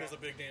Fickell's a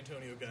big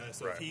D'Antonio guy.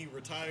 So Right. if he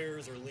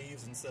retires or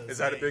leaves and says, Is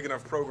that a "Hey, big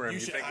enough program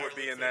you should think hire would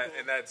be Luke in that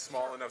Fickell,"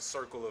 small enough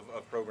circle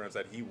of programs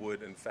that he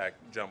would in fact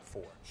jump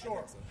for?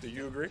 Sure. Do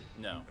you agree?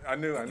 No. I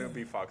knew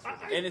B Fox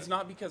would. And it's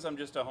not because I'm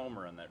just a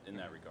homer in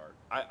that regard.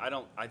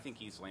 I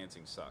think East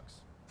Lansing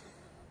sucks.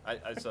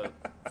 It's a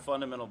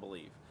fundamental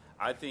belief.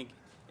 I think,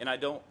 and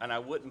I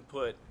wouldn't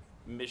put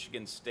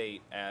Michigan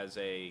State as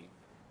a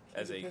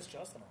Piss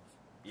Justin off.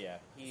 yeah.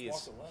 He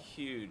Just is walked away.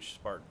 huge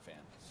Spartan fan,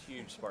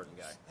 huge Spartan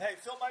guy. Hey,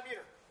 fill my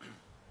meter.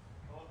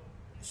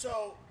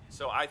 So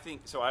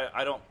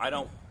I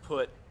don't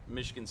put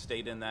Michigan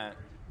State in that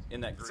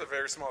group. It's a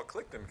very small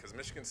clique then, because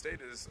Michigan State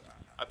is.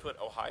 I put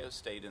Ohio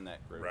State in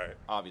that group. Right.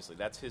 Obviously,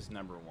 that's his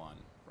number one,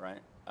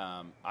 right?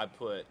 I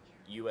put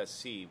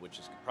USC, which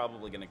is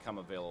probably going to come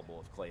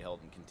available if Clay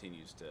Helton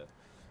continues to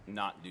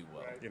not do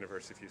well. Right.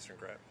 University of Houston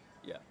grad.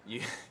 Yeah,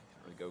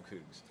 go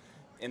Cougs.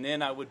 And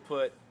then I would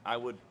put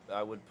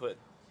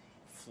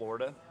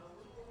Florida.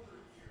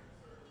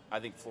 I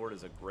think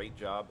Florida's a great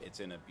job. It's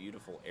in a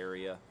beautiful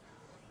area,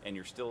 and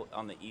you're still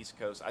on the East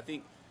Coast. I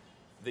think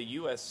the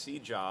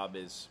USC job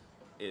is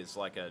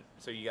like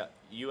so you got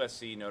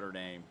USC, Notre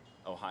Dame,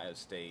 Ohio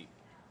State,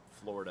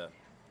 Florida.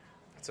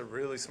 It's a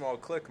really small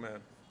clique,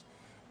 man.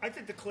 I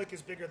think the clique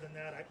is bigger than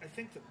that. I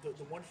think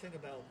the one thing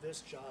about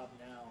this job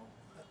now,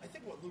 I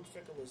think what Luke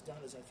Fickell has done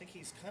is I think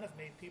he's kind of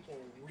made people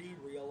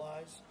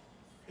realize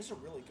this is a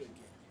really good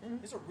gig. Mm-hmm.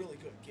 This is a really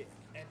good gig,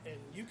 and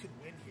you can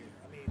win here.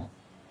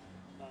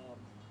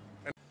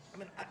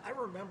 I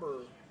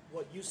remember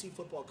what UC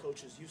football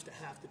coaches used to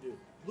have to do.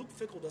 Luke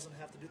Fickell doesn't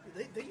have to do.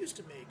 They used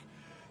to make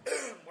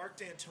Mark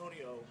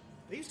D'Antonio.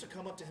 They used to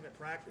come up to him at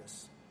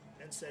practice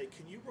and say,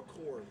 "Can you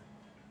record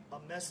a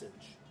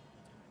message?"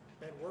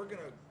 And we're going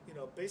to,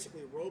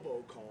 basically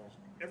robocall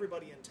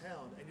everybody in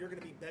town, and you're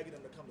going to be begging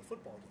them to come to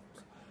football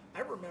games. I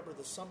remember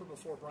the summer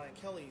before Brian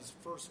Kelly's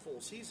first full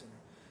season,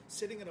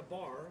 sitting in a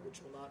bar,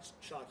 which will not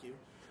shock you,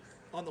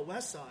 on the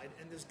west side,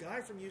 and this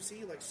guy from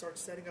UC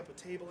starts setting up a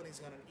table, and he's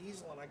got an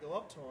easel, and I go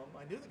up to him.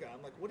 I knew the guy.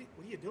 I'm like, what are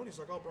you doing? He's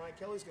like, oh, Brian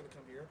Kelly's going to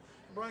come here.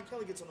 And Brian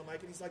Kelly gets on the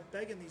mic, and he's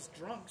begging these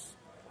drunks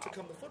to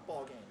come to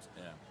football games.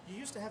 Yeah. You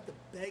used to have to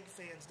beg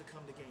fans to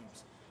come to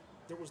games.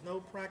 There was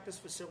no practice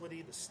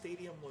facility. The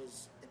stadium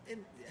was,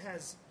 and it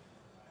has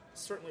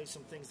certainly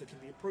some things that can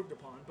be improved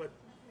upon, but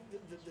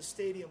the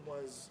stadium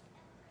was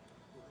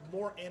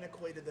more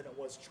antiquated than it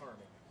was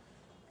charming.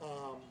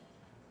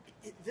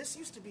 This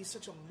used to be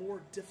such a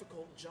more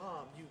difficult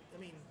job.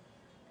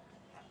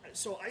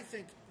 So I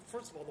think,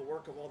 first of all, the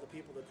work of all the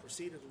people that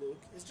preceded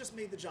Luke has just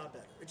made the job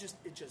better. It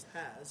just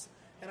has.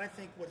 And I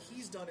think what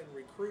he's done in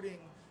recruiting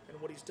and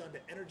what he's done to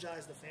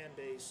energize the fan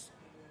base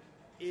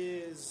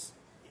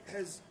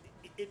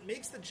it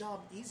makes the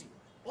job easier.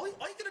 All you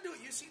got to do at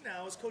UC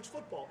now is coach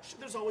football.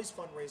 There's always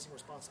fundraising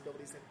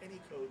responsibilities that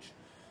any coach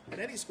at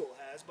any school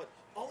has, but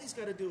all he's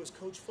got to do is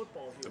coach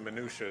football here. The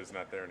minutia is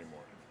not there anymore.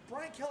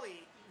 Brian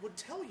Kelly would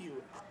tell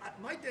you,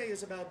 my day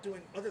is about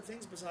doing other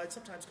things besides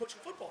sometimes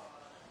coaching football.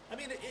 I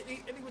mean,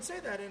 and he would say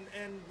that,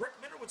 and Rick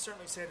Minner would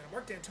certainly say that, and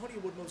Mark D'Antonio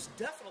would most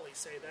definitely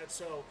say that.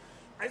 So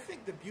I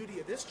think the beauty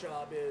of this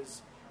job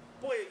is,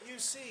 boy, at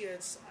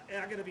UC,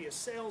 I got to be a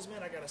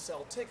salesman, I got to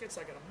sell tickets,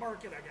 I got to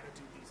market, I got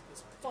to do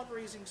this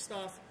fundraising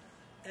stuff.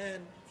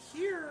 And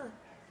here,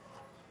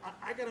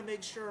 I got to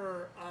make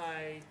sure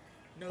I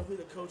know who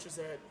the coaches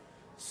at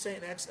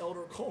St. X,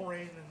 Elder,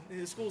 Coleraine,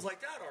 and schools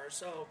like that are.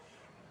 So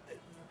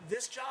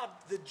this job,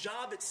 the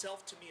job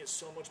itself to me is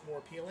so much more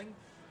appealing,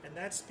 and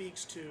that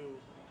speaks to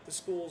the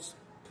school's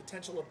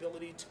potential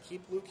ability to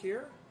keep Luke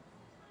here,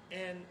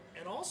 and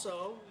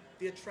also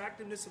the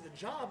attractiveness of the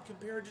job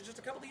compared to just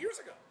a couple of years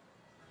ago.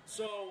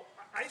 So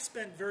I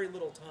spend very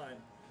little time,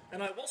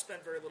 and I will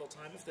spend very little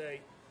time if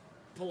they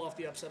pull off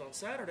the upset on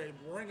Saturday,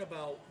 worrying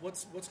about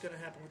what's going to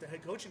happen with the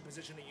head coaching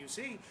position at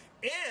UC.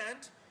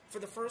 And for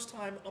the first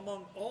time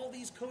among all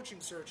these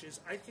coaching searches,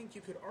 I think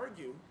you could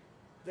argue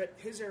that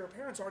his heir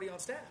apparent's already on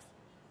staff.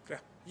 Yeah.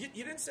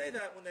 You didn't say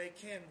that when they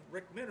canned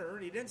Rick Minner,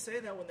 and you didn't say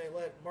that when they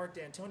let Mark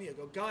D'Antonio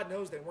go. God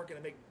knows they weren't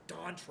going to make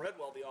Don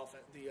Treadwell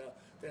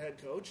the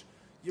head coach.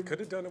 You could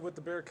have done it with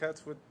the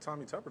Bearcats with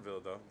Tommy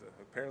Tuberville, though.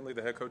 Apparently,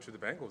 the head coach of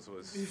the Bengals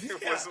was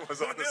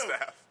was on the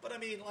staff. But I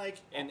mean,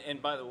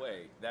 and by the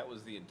way, that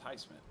was the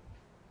enticement.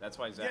 That's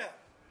why Zach. Yeah.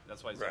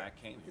 That's why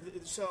Zach came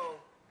here. So,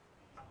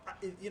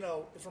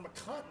 from a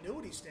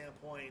continuity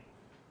standpoint,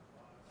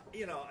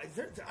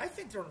 I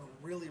think they're in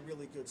a really,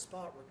 really good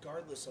spot,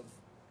 regardless of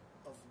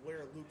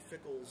where Luke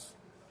Fickell's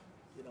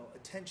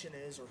attention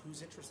is or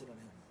who's interested in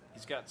him.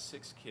 He's got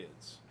 6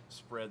 kids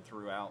spread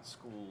throughout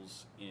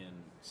schools in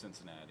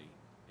Cincinnati.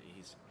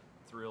 He's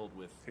thrilled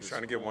with. He's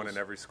trying to get one in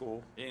every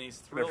school. And he's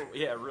thrilled.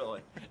 Yeah,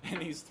 really.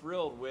 And he's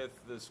thrilled with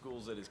the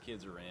schools that his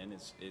kids are in.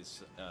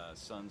 His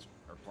sons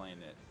are playing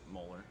at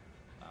Moeller,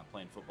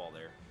 playing football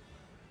there.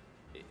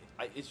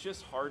 It's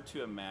just hard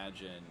to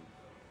imagine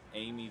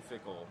Amy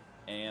Fickell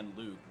and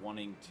Luke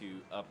wanting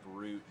to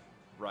uproot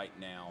right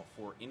now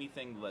for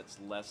anything that's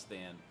less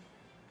than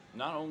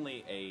not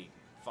only a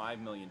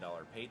 $5 million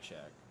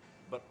paycheck,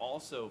 but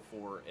also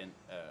for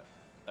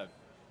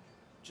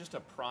just a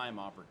prime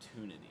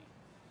opportunity.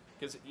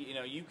 Because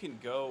you can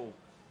go,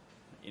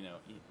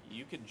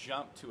 you could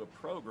jump to a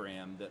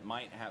program that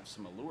might have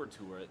some allure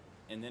to it,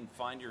 and then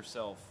find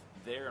yourself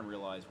there and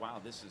realize, wow,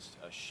 this is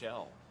a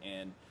shell,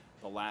 and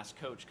the last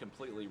coach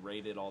completely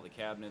raided all the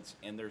cabinets,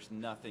 and there's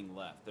nothing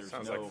left.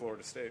 Sounds like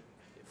Florida State.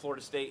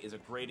 Florida State is a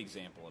great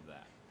example of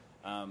that.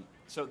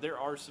 So there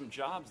are some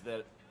jobs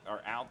that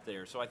are out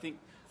there. So I think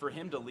for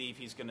him to leave,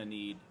 he's going to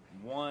need,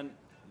 1,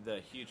 the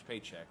huge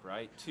paycheck,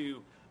 right?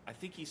 2, I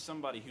think he's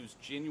somebody who's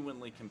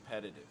genuinely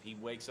competitive. He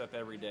wakes up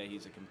every day.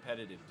 He's a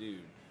competitive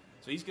dude.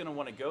 So he's going to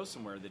want to go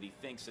somewhere that he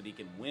thinks that he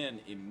can win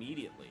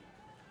immediately.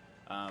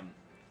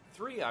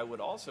 3, I would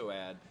also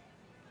add,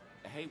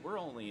 hey, we're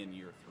only in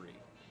year 3.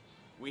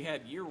 We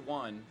had year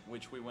 1,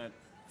 which we went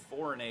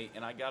 4-8,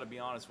 and I got to be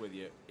honest with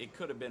you, it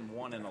could have been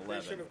 1-11.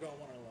 They should have gone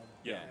 1-11.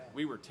 Yeah,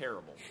 we were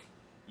terrible.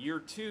 Year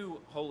 2,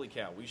 holy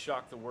cow, we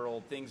shocked the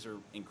world. Things are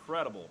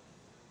incredible.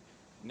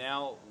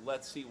 Now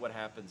let's see what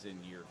happens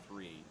in year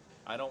 3.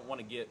 I don't want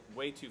to get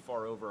way too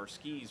far over our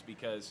skis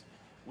because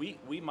we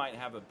might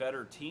have a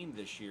better team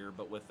this year,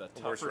 but with a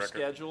tougher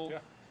schedule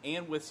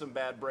and with some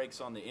bad breaks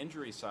on the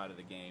injury side of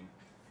the game.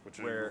 Which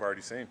we've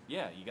already seen.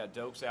 Yeah, you got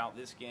Dokes out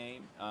this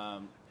game.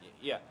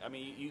 Yeah, I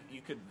mean, we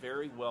could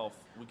very well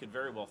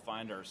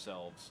find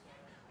ourselves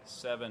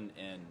 7-5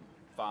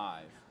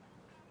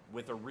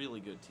 with a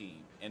really good team,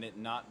 and it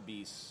not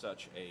be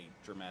such a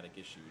dramatic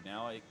issue.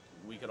 Now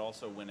we could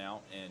also win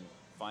out and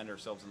find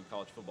ourselves in the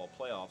college football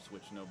playoffs,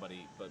 which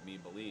nobody but me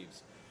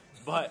believes.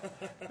 But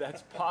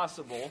that's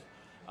possible.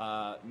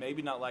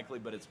 Maybe not likely,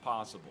 but it's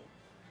possible.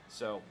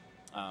 So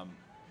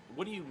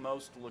what are you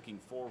most looking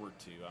forward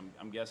to?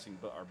 I'm guessing,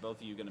 are both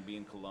of you going to be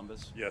in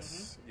Columbus?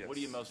 Yes. Mm-hmm. Yes. What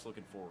are you most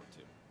looking forward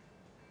to?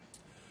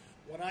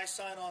 When I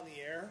sign on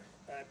the air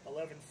at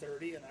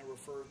 11:30 and I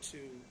refer to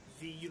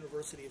the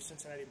University of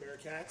Cincinnati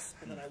Bearcats,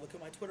 and then I look at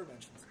my Twitter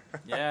mentions.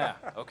 Yeah,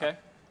 okay.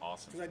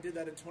 Awesome. Because I did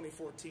that in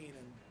 2014.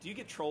 And do you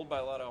get trolled by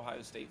a lot of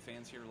Ohio State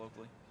fans here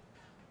locally?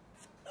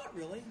 Not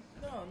really.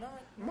 No,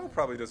 not. Mo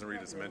probably doesn't read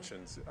his really.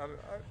 mentions.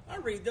 I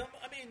read them.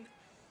 I mean,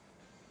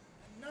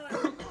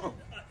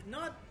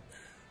 not.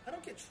 I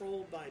don't get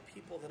trolled by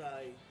people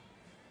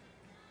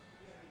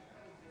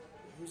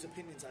whose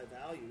opinions I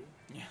value.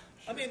 Yeah.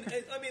 Sure.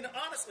 I mean,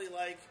 honestly,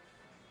 like,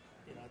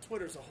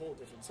 Twitter's a whole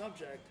different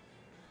subject.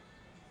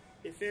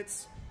 If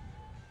it's,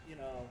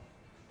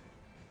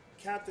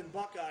 Captain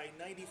Buckeye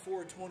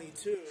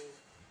 9422,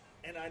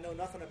 and I know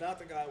nothing about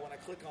the guy when I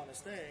click on his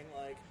thing,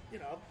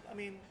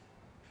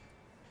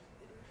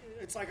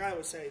 it's like I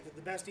always say, that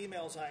the best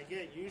emails I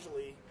get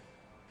usually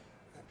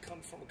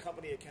come from a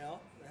company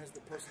account that has the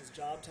person's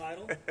job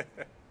title.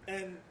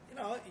 And,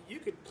 you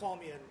could call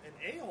me an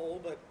a-hole,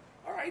 but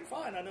all right,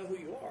 fine, I know who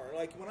you are.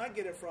 Like, when I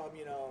get it from,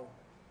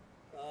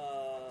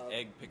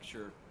 egg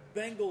picture.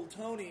 Bengal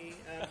Tony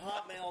at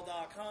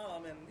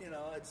hotmail.com, and,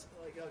 it's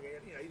like, okay,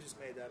 you just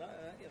made that,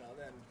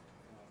 then,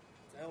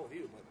 to hell with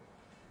you. But,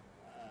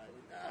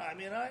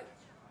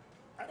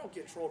 I don't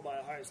get trolled by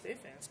Ohio State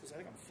fans because I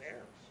think I'm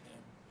fair.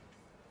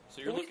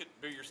 So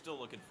you're still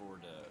looking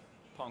forward to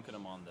punking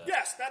them on the...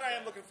 Yes, that I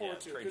am looking forward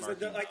to, because I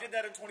trademarking. did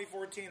that in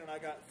 2014 and I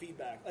got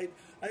feedback.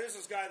 There's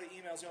this guy that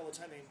emails me all the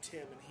time named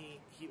Tim, and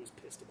he was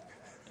pissed about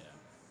that.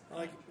 Yeah.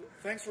 Like,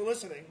 thanks for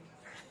listening.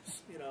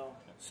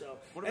 So.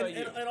 What about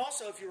you? And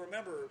also, if you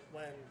remember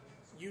when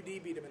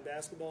UD beat him in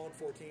basketball in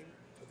 14,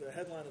 the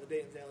headline of the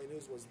Dayton Daily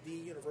News was the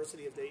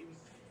University of Dayton,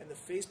 and the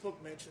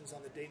Facebook mentions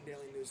on the Dayton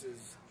Daily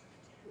News's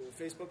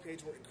Facebook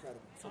page were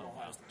incredible from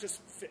Ohio State.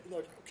 Just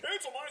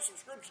cancel my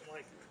subscription.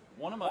 Like,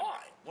 one of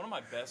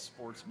my best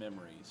sports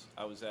memories,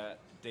 I was at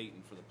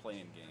Dayton for the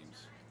play-in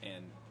games,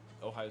 and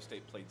Ohio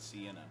State played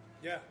Siena.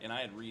 Yeah. And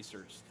I had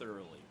researched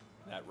thoroughly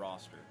that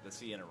roster, the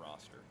Siena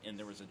roster, and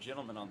there was a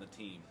gentleman on the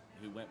team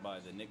who went by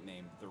the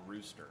nickname the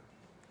Rooster.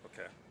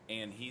 Okay.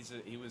 And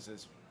he was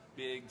this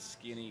big,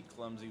 skinny,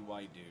 clumsy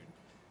white dude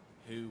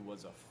who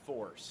was a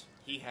force.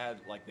 He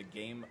had like the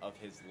game of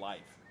his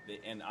life.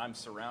 And I'm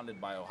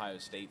surrounded by Ohio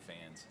State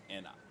fans,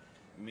 and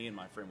me and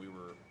my friend,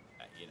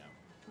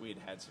 we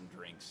had some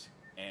drinks,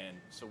 and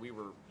so we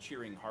were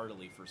cheering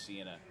heartily for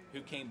Siena,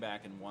 who came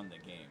back and won the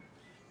game.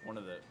 One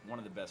of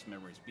the best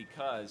memories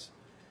because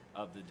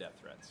of the death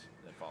threats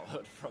that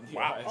followed from the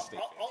Ohio State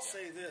fans. I'll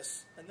say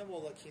this, and then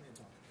we'll let Keenan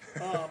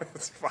talk.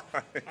 It's fine.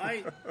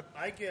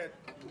 I get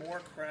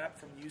more crap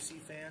from UC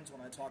fans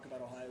when I talk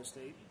about Ohio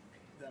State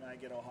than I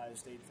get Ohio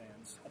State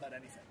fans about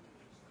anything.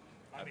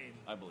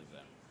 I believe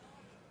that.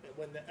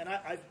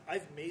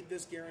 I've made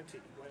this guarantee.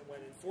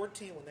 When in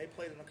 14, when they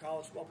played in the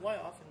college football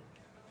playoff, and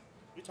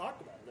we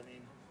talked about it.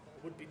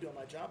 I wouldn't be doing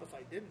my job if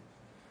I didn't.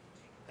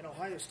 And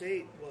Ohio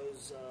State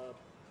was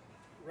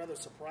rather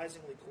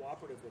surprisingly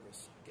cooperative with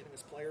us, getting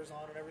us players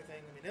on and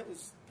everything. It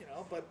was,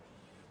 but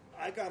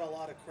I got a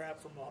lot of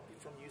crap from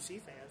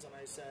UC fans, and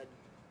I said,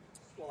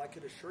 well, I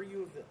could assure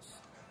you of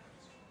this.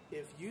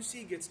 If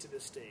UC gets to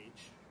this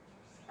stage,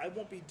 I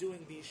won't be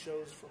doing these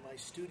shows from my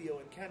studio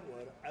in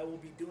Kentwood. I will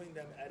be doing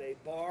them at a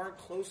bar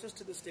closest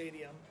to the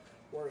stadium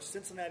where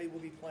Cincinnati will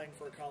be playing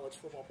for a college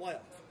football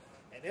playoff.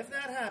 And if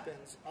that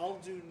happens, I'll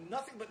do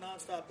nothing but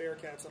nonstop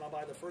Bearcats, and I'll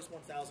buy the first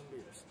 1,000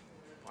 beers.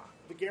 Wow.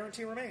 The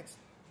guarantee remains.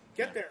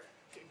 Get there.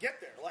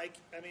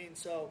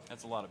 So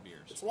that's a lot of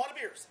beers. It's a lot of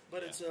beers,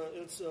 but it's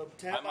a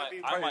tab.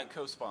 I might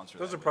co-sponsor.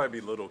 Those that would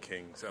probably be Little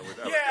Kings. We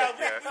put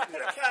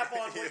a cap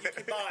on what you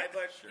can buy,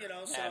 but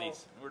so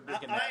Natties. We're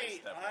drinking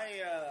Natties stuff.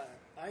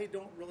 I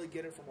don't really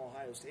get it from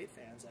Ohio State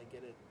fans. I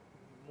get it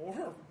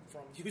more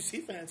from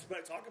UC fans when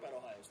I talk about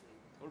Ohio State.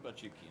 What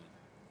about you, Keenan?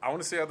 I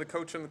want to see how the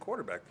coach and the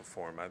quarterback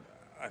perform.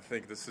 I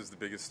think this is the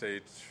biggest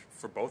stage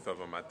for both of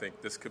them. I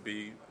think this could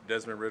be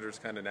Desmond Ritter's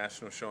kind of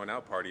national showing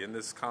out party in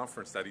this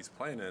conference that he's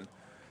playing in.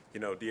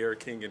 De'Ara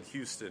King in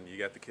Houston. You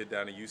got the kid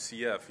down at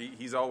UCF.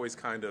 He's always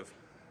kind of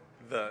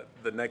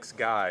the next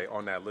guy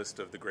on that list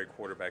of the great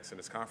quarterbacks in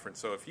this conference.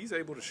 So if he's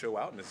able to show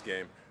out in this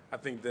game, I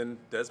think then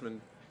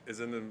Desmond is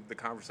in the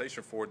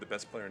conversation for the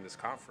best player in this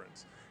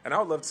conference. And I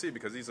would love to see it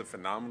because he's a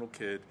phenomenal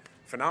kid,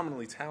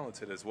 phenomenally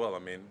talented as well.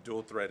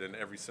 Dual threat in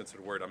every sense of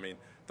the word.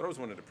 Throws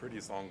one of the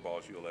prettiest long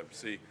balls you'll ever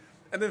see.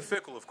 And then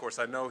Fickle, of course.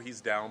 I know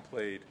he's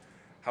downplayed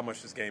how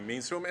much this game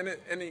means to him.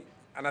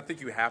 And I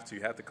think you have to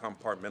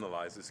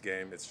compartmentalize this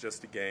game. It's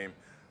just a game.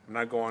 I'm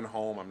not going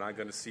home. I'm not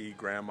going to see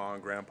grandma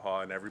and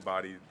grandpa and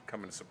everybody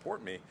coming to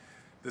support me.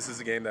 This is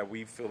a game that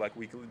we feel like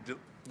we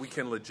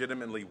can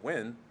legitimately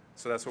win.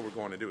 So that's what we're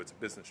going to do. It's a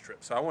business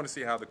trip. So I want to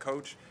see how the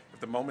coach,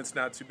 if the moment's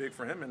not too big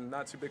for him and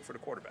not too big for the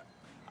quarterback.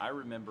 I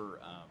remember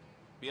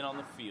being on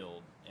the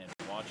field and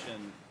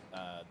watching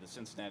the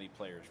Cincinnati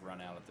players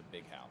run out at the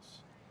big house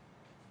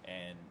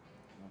and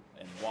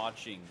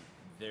watching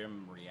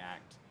them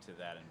react to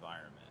that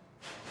environment.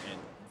 And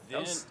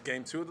then, that was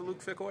game 2 of the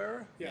Luke Fickle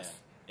era? Yes.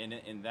 Yeah. And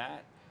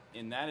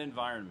in that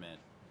environment,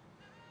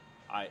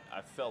 I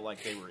felt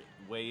like they were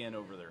way in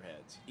over their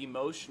heads,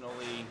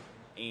 emotionally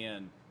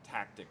and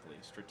tactically,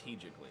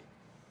 strategically.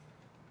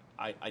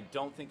 I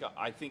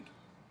think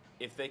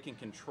if they can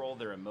control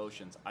their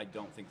emotions, I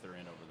don't think they're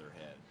in over their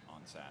head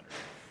on Saturday.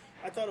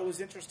 I thought it was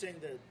interesting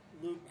that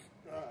Luke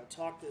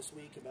talked this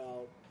week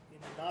about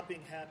not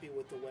being happy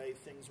with the way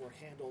things were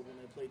handled when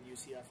they played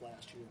UCF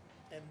last year.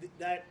 And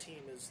that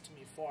team is, to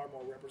me, far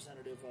more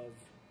representative of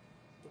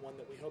the one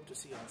that we hope to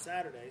see on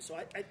Saturday. So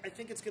I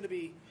think it's going to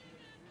be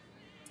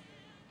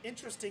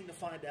interesting to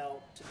find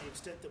out, to the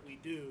extent that we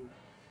do,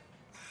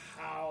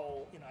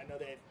 how, I know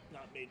they've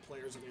not made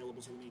players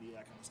available to the media,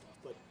 that kind of stuff.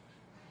 But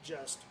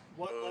just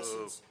what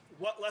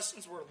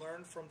lessons were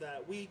learned from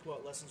that week,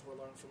 what lessons were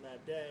learned from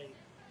that day,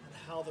 and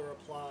how they're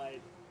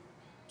applied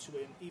to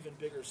an even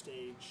bigger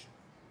stage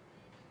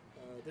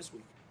this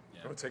week.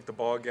 I'm going to take the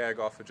ball gag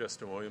off of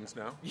Justin Williams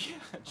now. Yeah,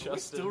 Justin. Are we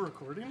still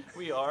recording?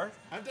 We are.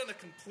 I've done a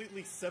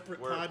completely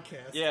separate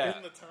podcast yeah.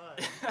 in the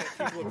time that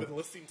people have been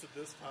listening to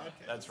this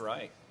podcast. That's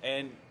right.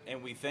 And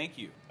we thank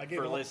you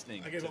for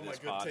listening to this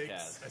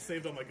podcast. I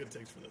saved all my good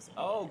takes for this one.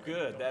 Oh,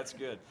 good. That's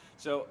good.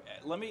 So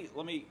let me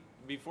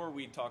before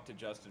we talk to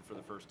Justin for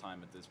the first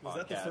time at this podcast. Was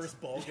that the first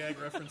ball gag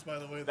reference, by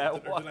the way? Or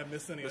did I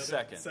miss any the other?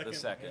 second. The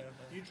second.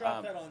 Yeah. You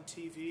drop that on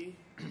TV,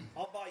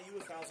 I'll buy you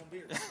 1,000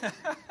 beers.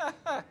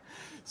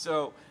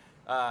 So,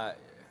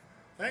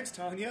 thanks,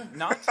 Tanya.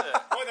 not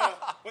to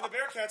When the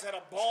Bearcats had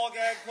a ball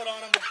gag put on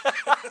them.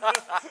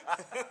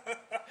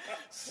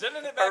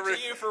 sending it back to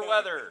you for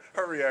weather.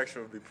 Her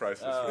reaction would be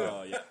priceless.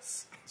 Oh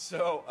yes.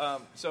 So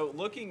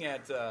looking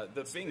at the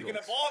Bengals. Speaking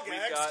of ball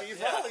gags,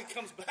 Steve Riley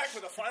comes back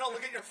with a final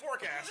look at your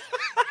forecast.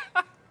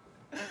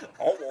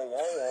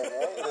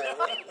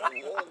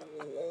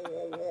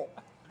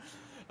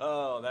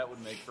 Oh, that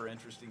would make for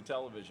interesting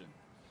television.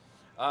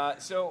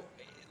 So,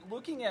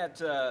 looking at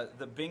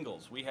the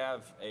Bengals, we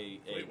have a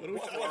what are we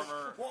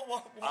former.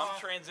 I'm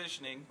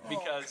transitioning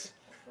because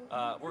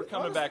we're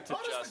coming back to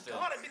Justin.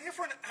 God, I've been here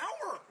for an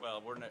hour.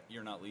 Well,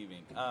 you're not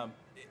leaving.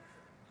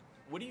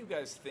 What do you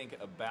guys think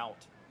about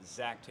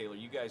Zach Taylor?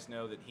 You guys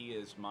know that he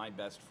is my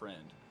best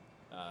friend,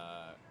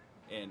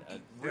 and a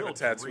You real have a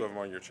tattoo dream, of him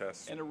on your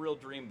chest. and a real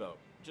dreamboat.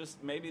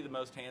 Just maybe the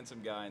most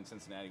handsome guy in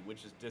Cincinnati,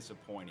 which is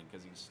disappointing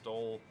because he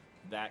stole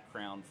that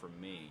crown from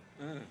me.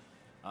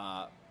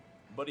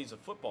 But he's a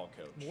football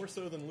coach. More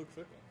so than Luke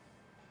Fickell.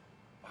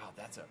 Wow,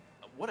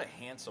 what a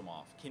handsome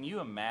off. Can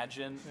you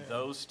imagine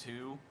those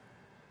two,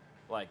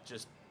 like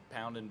just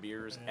pounding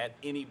beers at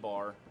any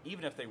bar,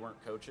 even if they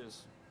weren't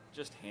coaches?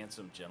 Just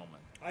handsome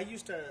gentlemen. I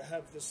used to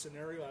have this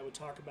scenario. I would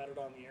talk about it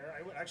on the air. I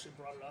actually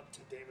brought it up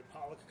to David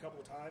Pollack a couple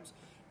of times.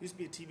 There used to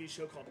be a TV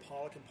show called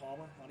Pollack and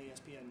Palmer on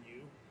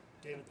ESPNU.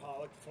 David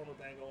Pollack, former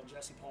Bengal, and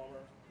Jesse Palmer,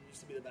 who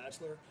used to be The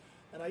Bachelor.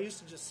 And I used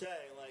to just say,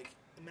 like,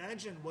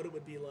 imagine what it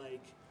would be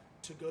like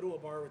to go to a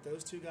bar with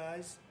those two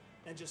guys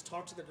and just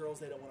talk to the girls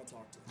they don't want to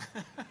talk to.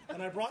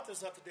 And I brought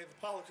this up to David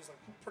Pollack, who's like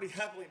pretty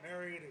happily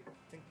married.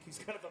 I think he's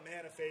kind of a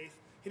man of faith.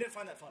 He didn't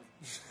find that funny.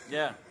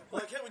 Yeah.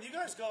 Like, hey, when you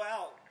guys go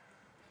out,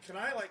 can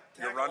I like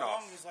tag Your runoff.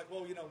 along? He's like,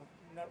 well, we don't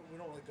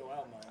really go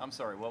out much. I'm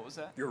sorry, what was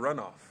that? Your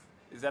runoff.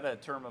 Is that a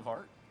term of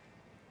art?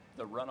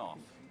 The runoff.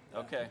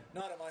 Okay.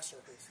 Not in my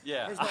circles.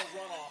 Yeah. There's no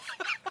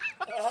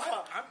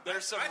runoff.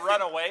 There's some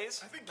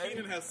runaways. I think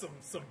Keenan has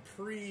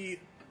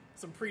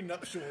some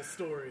prenuptial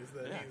stories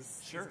that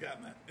he's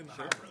gotten that in the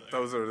hopper there.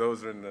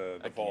 Those are in the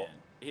vault.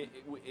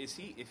 If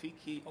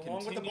he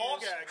Along continues, with the ball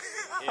gag.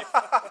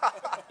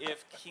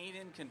 if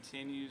Keenan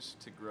continues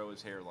to grow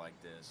his hair like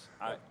this,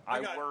 I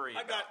worry.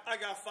 I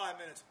got 5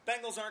 minutes.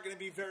 Bengals aren't going to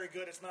be very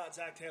good. It's not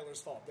Zach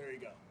Taylor's fault. There you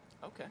go.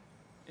 Okay.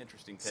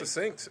 Interesting take.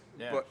 Succinct.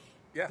 Yeah. But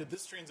yeah. Did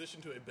this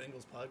transition to a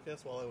Bengals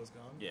podcast while I was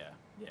gone? Yeah.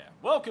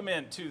 Welcome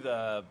into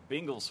the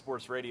Bengals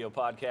Sports Radio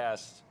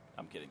podcast.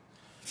 I'm kidding.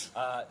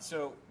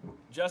 So,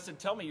 Justin,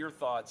 tell me your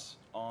thoughts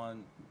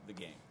on the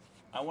game.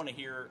 I want to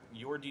hear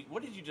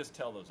what did you just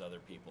tell those other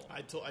people?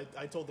 I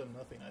told them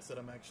nothing. I said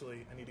I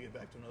need to get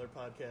back to another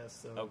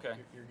podcast. So okay.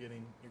 you're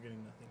getting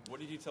nothing. What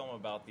did you tell them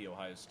about the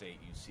Ohio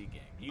State UC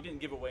game? You didn't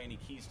give away any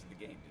keys to the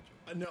game,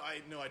 did you? No,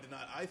 I did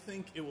not. I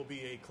think it will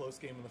be a close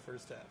game in the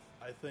first half.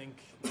 I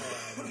think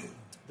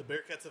the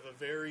Bearcats have a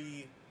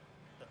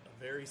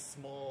very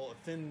small,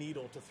 thin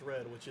needle to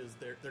thread, which is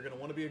they're going to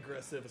want to be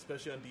aggressive,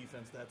 especially on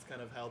defense. That's kind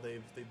of how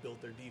they've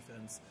built their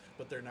defense.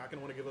 But they're not going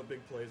to want to give up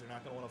big plays. They're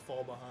not going to want to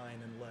fall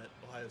behind and let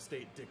Ohio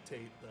State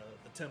dictate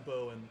the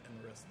tempo and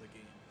the rest of the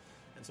game.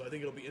 And so I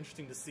think it'll be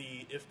interesting to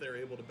see if they're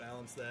able to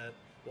balance that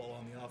while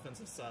on the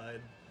offensive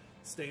side,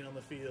 staying on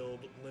the field,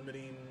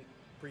 limiting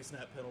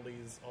pre-snap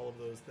penalties, all of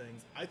those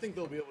things. I think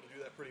they'll be able to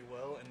do that pretty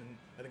well, and then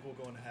I think we'll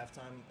go into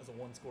halftime as a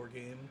one-score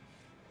game.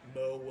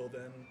 Mo will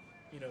then,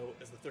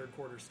 as the third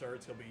quarter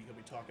starts, he'll be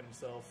talking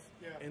himself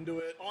into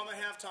it. On the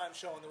halftime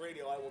show on the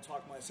radio, I will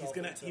talk myself.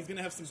 He's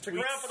gonna have some Stick tweets.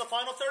 around for the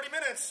final 30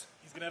 minutes.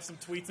 He's gonna have some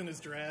tweets in his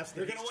drafts.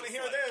 You're gonna want to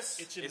hear this.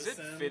 Is it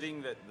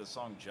fitting that the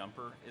song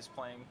 "Jumper" is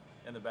playing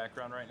in the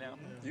background right now?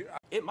 Yeah.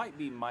 It might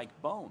be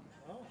Mike Bone.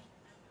 Oh.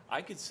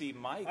 I could see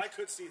Mike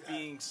that.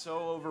 being so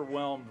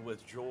overwhelmed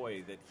with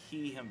joy that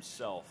he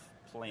himself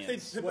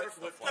plans. Better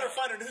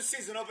find a new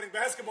season opening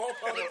basketball.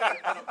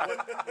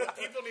 What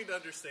people need to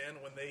understand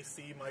when they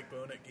see Mike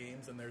Bone at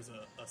games and there's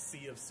a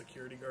sea of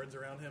security guards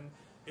around him,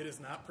 it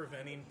is not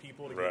preventing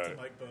people to get to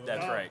Mike Bone.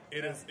 That's right.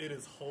 It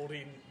is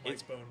holding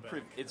Mike Bone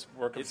back. It's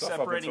himself up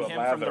separating into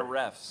a him from the lather.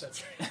 refs.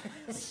 That's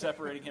right.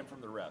 Separating him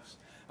from the refs.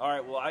 All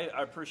right. Well, I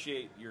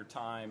appreciate your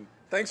time.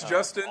 Thanks,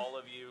 Justin. All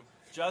of you.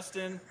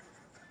 Justin,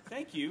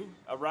 thank you.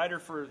 A writer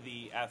for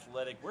The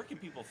Athletic. Where can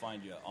people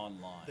find you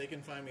online? They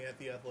can find me at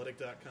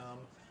theathletic.com.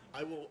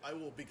 I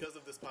will, because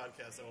of this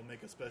podcast, I will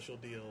make a special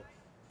deal.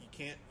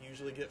 can't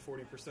usually get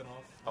 40% off.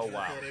 Oh, The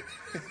wow. Athletic.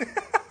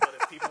 But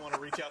if people want to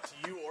reach out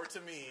to you or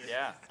to me,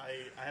 Yeah.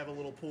 I have a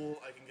little pool.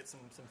 I can get some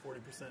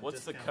 40%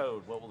 What's the discount.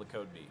 code? What will the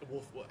code be?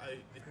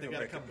 They got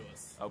to come to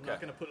us. I'm Okay.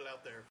 not going to put it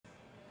out there.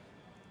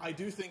 I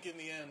do think in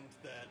the end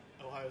that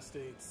Ohio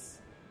State's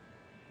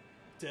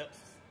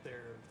depth,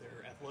 their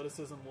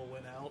athleticism will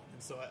win out,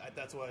 and so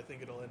that's why I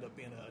think it'll end up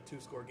being a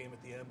 2-score game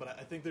at the end. But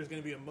I think there's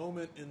going to be a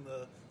moment in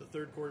the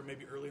third quarter,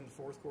 maybe early in the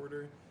fourth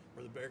quarter,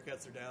 where the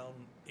Bearcats are down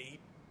 8,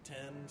 10,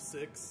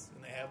 6,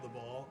 and they have the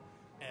ball,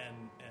 and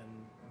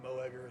Mo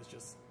Egger is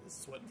just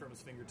sweating from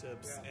his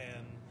fingertips,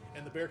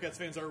 and the Bearcats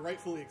fans are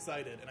rightfully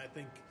excited, and I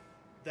think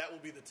that will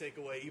be the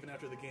takeaway even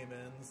after the game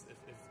ends.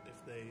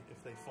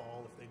 If they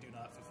fall, if they do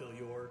not fulfill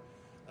your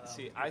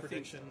I think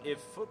prediction. if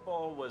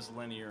football was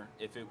linear,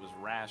 if it was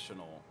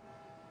rational,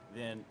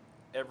 then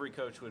every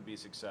coach would be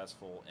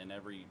successful and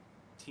every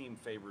team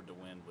favored to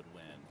win would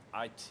win.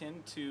 I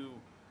tend to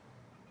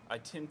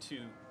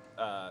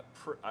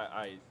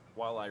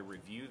while I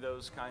review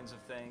those kinds of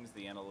things,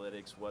 the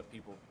analytics, what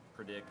people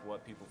predict,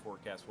 what people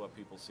forecast, what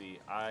people see,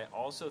 I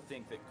also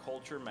think that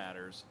culture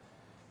matters,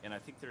 and I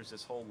think there's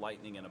this whole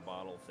lightning in a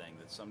bottle thing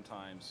that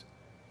sometimes,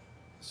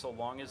 so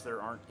long as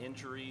there aren't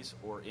injuries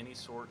or any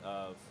sort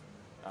of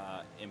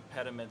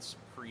impediments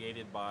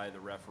created by the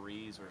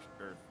referees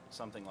or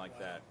something like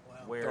that,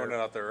 where Throwing it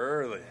out there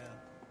early.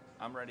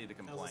 I'm ready to That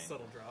complain. was a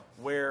subtle drop.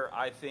 Where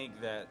I think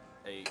that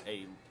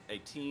a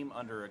team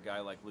under a guy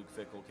like Luke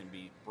Fickell can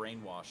be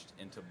brainwashed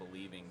into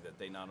believing that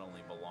they not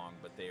only belong,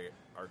 but they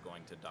are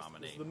going to This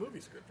dominate. is the movie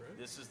script, right?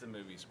 This is the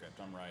movie script.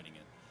 I'm writing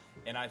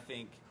it. And I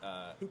think,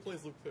 Who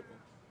plays Luke Fickell?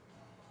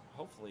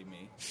 hopefully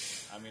me.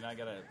 I mean, I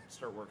got to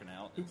start working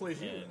out. Who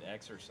plays you? And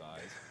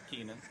exercise.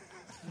 Keenan.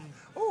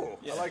 Oh,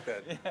 Yeah. I like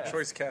that. Yeah.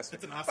 Choice casting.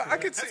 It's an Oscar. But I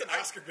could see, That's an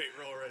Oscar bait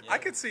role right I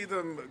could see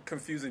them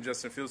confusing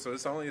Justin Fields. So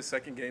it's only his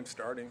second game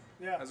starting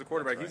Yeah, as a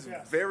quarterback. that's He's right.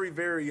 Yes. very,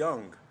 very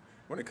young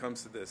when it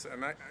comes to this.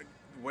 And the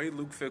way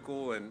Luke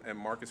Fickell and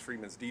Marcus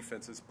Freeman's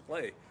defenses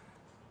play,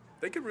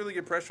 they could really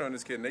get pressure on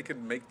this kid, and they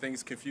could make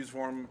things confused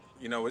for him.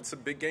 You know, it's a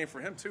big game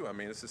for him, too. I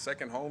mean, it's his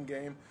second home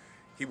game.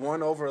 He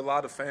won over a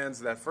lot of fans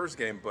that first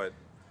game, but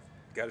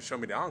you got to show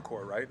me the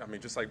encore, right? I mean,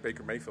 just like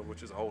Baker Mayfield,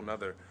 which is a whole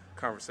nother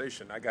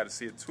conversation. I got to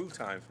see it 2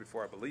 times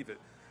before I believe it.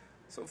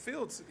 So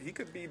Fields, he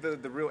could be the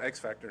real X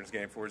factor in this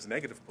game for his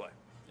negative play.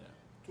 Yeah.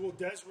 Will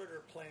Des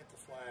Ritter plant the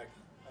flag?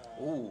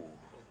 Ooh.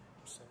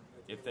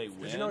 If they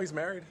win. Did you know he's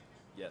married?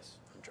 Yes.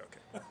 I'm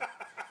joking.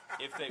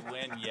 If they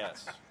win,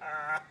 yes.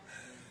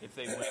 If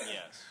they win,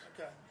 yes.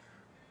 Okay.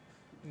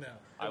 No,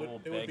 I will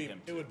beg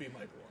him It to. would be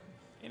Mike Warren.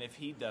 And if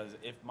he does,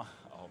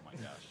 oh my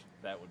gosh,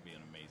 that would be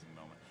an amazing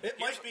moment. It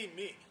might be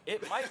me.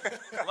 It might.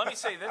 Let me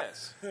say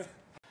this.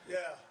 Yeah.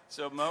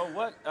 So Mo,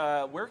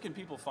 where can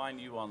people find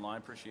you online?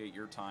 Appreciate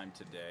your time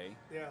today.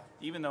 Yeah.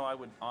 Even though I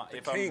would,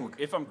 king.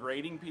 if I'm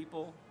grading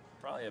people,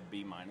 probably a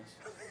B minus.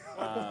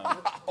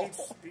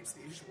 Beats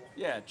the usual.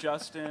 Yeah,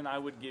 Justin, I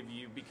would give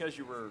you, because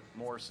you were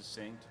more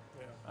succinct,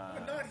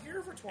 I'm not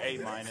here for 20 A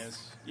minutes.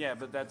 minus. Yeah,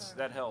 but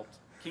that helped.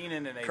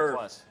 Keenan an A Curve.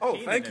 plus. Oh,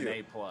 Keenan thank an you.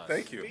 A plus.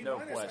 Thank you. B No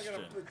minus, question. I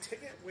got a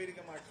ticket waiting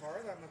in my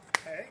car that I'm going to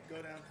pay, go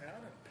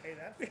downtown and pay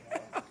that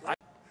for.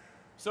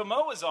 So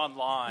Mo is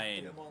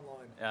online, I'm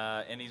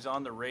online. and he's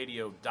on the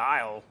radio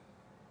dial.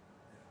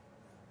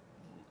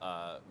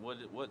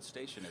 What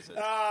station is it?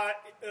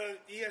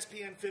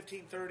 ESPN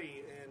 1530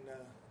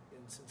 in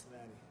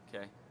Cincinnati.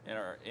 Okay,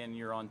 and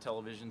you're on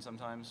television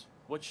sometimes.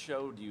 What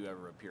show do you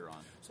ever appear on?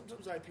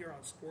 Sometimes I appear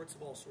on sports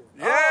of all sorts.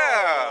 Yeah.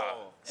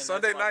 Oh, and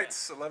Sunday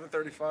that's my nights,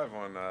 11:35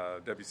 on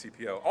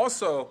WCPO.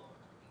 Also,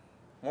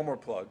 one more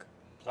plug.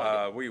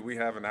 We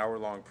have an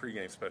hour-long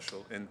pregame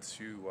special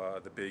into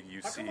the big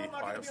How UC come I'm not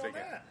going Ohio to be State on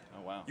game. that?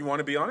 Oh wow, You want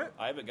to be on it?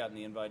 I haven't gotten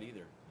the invite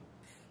either.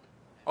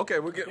 Okay,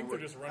 we'll I get. think they're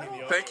just running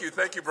the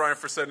Thank you, Brian,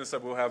 for setting us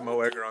up. We'll have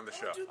Mo Egger on the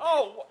show.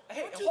 Oh,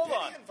 hey, Don't do hold pity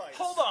on, invites.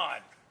 hold on.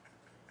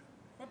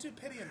 Don't do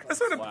pity invites.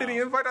 That's not a Wow. pity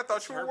invite. I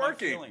thought you were Hurt my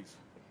working. feelings.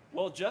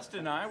 Well, Justin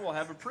and I will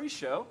have a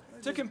pre-show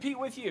to compete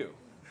with you,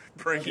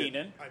 Bring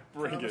Keenan. I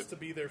Bring promise it. to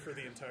be there for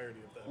the entirety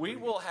of that. We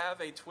will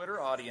have a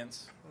Twitter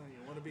audience. Oh,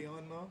 you want to be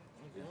on, Mo?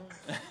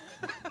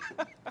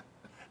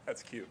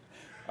 That's cute.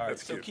 All right,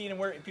 That's so cute. Keenan,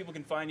 where people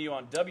can find you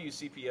on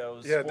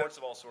WCPO's Yeah, Sports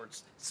of All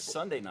Sorts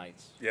Sunday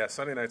nights. Yeah,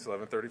 Sunday nights,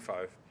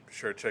 11:35. Be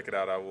sure to check it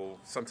out. I will.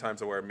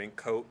 Sometimes I wear a mink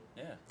coat.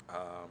 Yeah.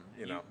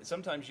 You know.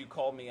 Sometimes you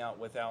call me out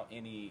without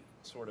any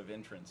sort of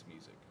entrance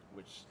music,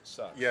 which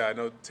sucks. Yeah, I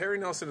know Terry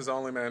Nelson is the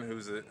only man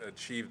who's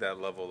achieved that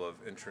level of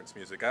entrance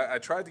music. I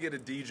tried to get a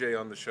DJ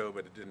on the show,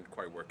 but it didn't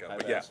quite work out. I've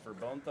But yeah, asked for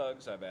Bone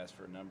Thugs. I've asked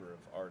for a number of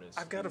artists.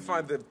 I've got to and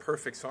find the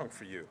perfect song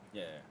for you.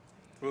 Yeah.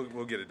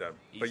 We'll get it done.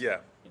 But Easy. yeah,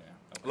 Yeah.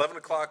 Okay. 11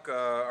 o'clock,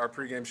 our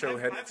pregame show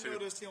headed I've to.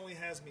 noticed he only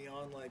has me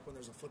on like when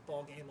there's a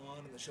football game on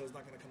and the show's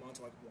not going to come on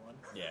till like 1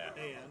 Yeah.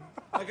 a.m.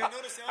 Like I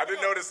noticed. I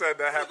didn't notice that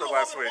happened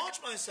last week.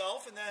 Watch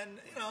myself and then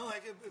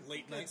like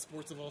late night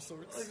sports of all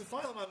sorts. Like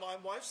finally, my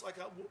wife's like,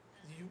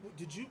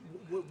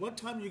 "What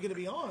time are you going to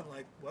be on?"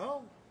 Like,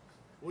 well,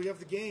 We have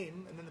the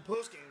game, and then the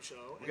post-game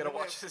show. We got to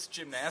watch this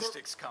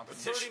gymnastics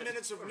competition. 30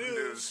 minutes of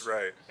news,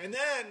 right? And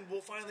then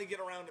we'll finally get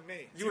around to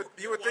me. You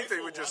would think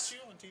they would just.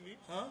 watch you on TV?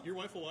 Huh? Your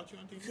wife will watch you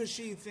on TV? Because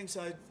she thinks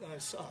I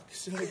suck.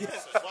 So, yeah. Well, I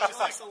She was likes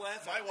like, to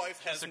laugh my at me.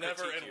 wife has to never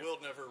critique and you. will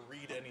never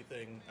read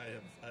anything I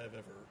have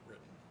ever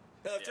written.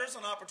 If there's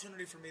an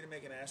opportunity for me to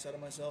make an ass out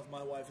of myself,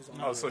 my wife is on.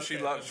 Oh, so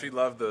Okay. she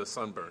loved the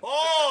sunburn.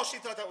 Oh, she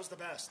thought that was the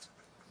best.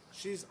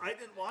 I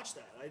didn't watch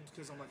that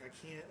because I'm like, I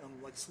can't.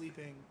 I'm like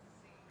sleeping.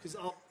 Because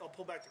I'll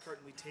pull back the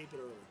curtain. We tape it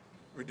early.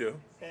 We do.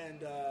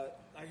 And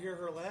I hear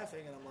her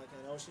laughing, and I'm like,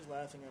 I know she's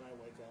laughing, and I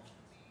wake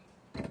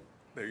up.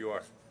 There you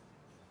are.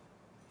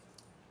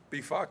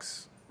 B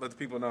Fox, let the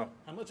people know.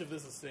 How much of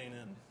this is staying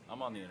in?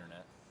 I'm on the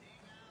internet.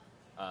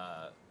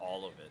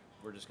 All of it.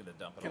 We're just going to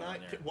dump it Can all I,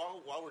 in there.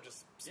 while we're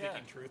just speaking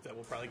Yeah. truth that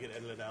will probably get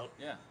edited out,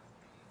 Yeah.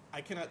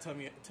 I cannot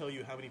tell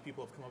you how many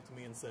people have come up to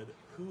me and said,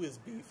 "Who is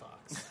B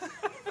Fox?"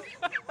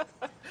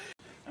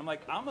 I'm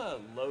like, I'm a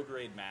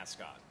low-grade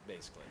mascot,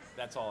 basically.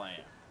 That's all I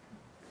am.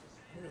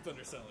 That's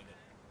underselling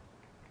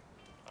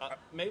it.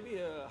 Maybe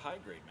a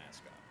high-grade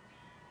mascot.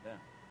 Yeah.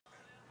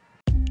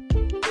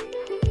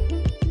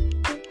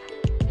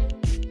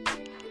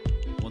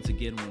 Once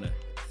again, I want to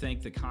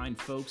thank the kind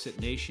folks at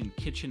Nation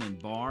Kitchen and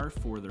Bar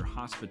for their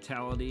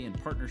hospitality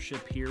and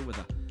partnership here with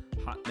a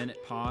Hot Minute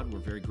Pod. We're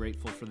very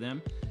grateful for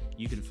them.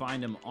 You can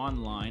find them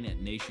online at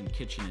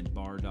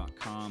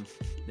nationkitchenandbar.com.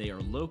 They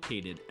are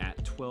located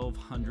at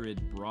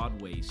 1200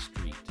 Broadway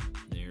Street.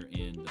 They're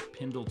in the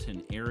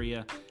Pendleton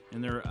area,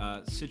 and they're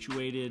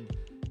situated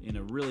in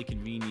a really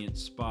convenient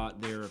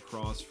spot there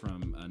across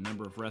from a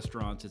number of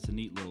restaurants. It's a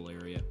neat little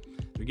area.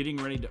 They're getting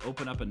ready to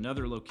open up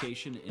another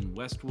location in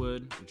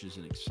Westwood, which is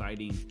an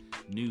exciting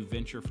new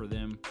venture for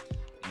them.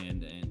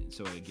 And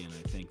so, again,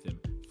 I thank them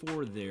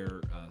for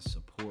their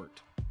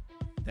support.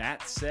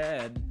 That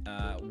said,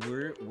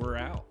 we're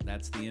out.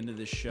 That's the end of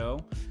the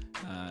show.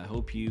 I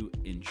hope you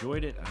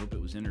enjoyed it. I hope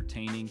it was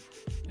entertaining.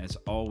 As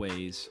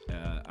always,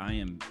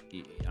 I'm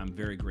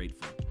very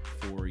grateful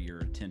for your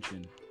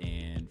attention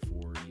and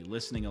for you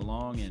listening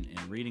along and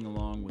reading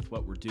along with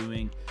what we're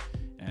doing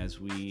as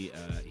we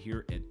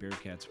here at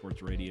Bearcat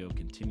Sports Radio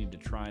continue to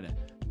try to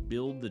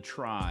build the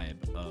tribe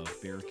of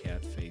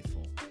Bearcat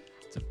faithful.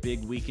 It's a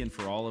big weekend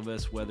for all of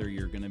us, whether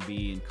you're going to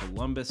be in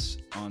Columbus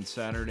on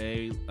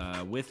Saturday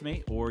with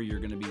me or you're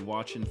going to be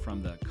watching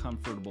from the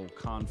comfortable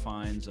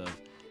confines of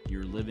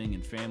your living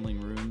and family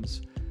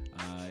rooms.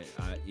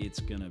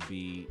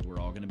 We're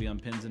all going to be on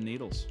pins and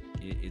needles.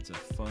 It's a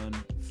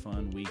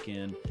fun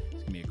weekend. It's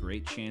going to be a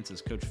great chance,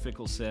 as Coach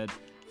Fickle said,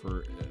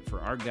 for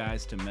our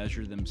guys to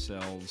measure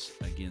themselves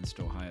against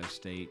Ohio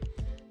State.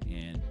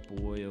 And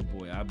boy, oh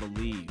boy, I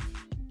believe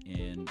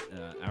in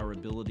our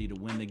ability to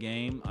win the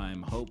game. I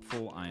am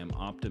hopeful. I am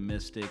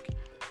optimistic.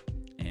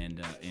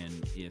 And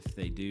if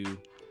they do,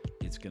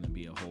 it's going to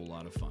be a whole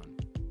lot of fun.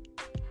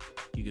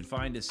 You can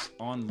find us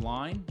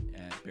online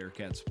at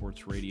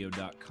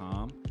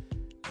BearcatSportsRadio.com.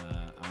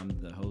 I'm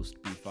the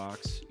host, B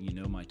Fox. You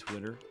know my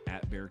Twitter,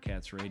 at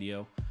Bearcats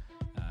Radio.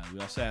 We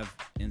also have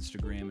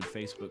Instagram and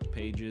Facebook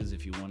pages.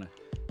 If you want to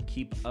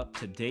keep up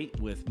to date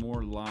with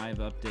more live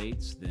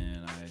updates,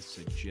 then I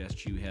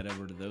suggest you head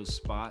over to those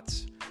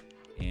spots.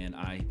 And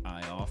I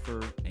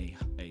offer a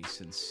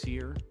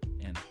sincere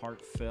and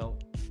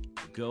heartfelt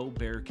go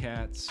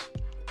Bearcats.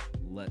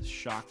 Let's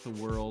shock the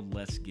world.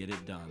 Let's get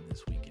it done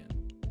this weekend.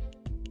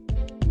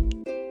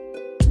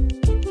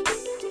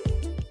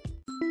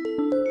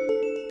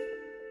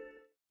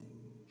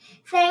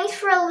 Thanks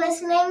for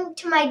listening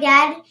to my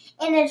dad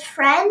and his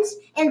friends,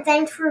 and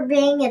thanks for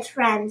being his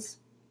friends.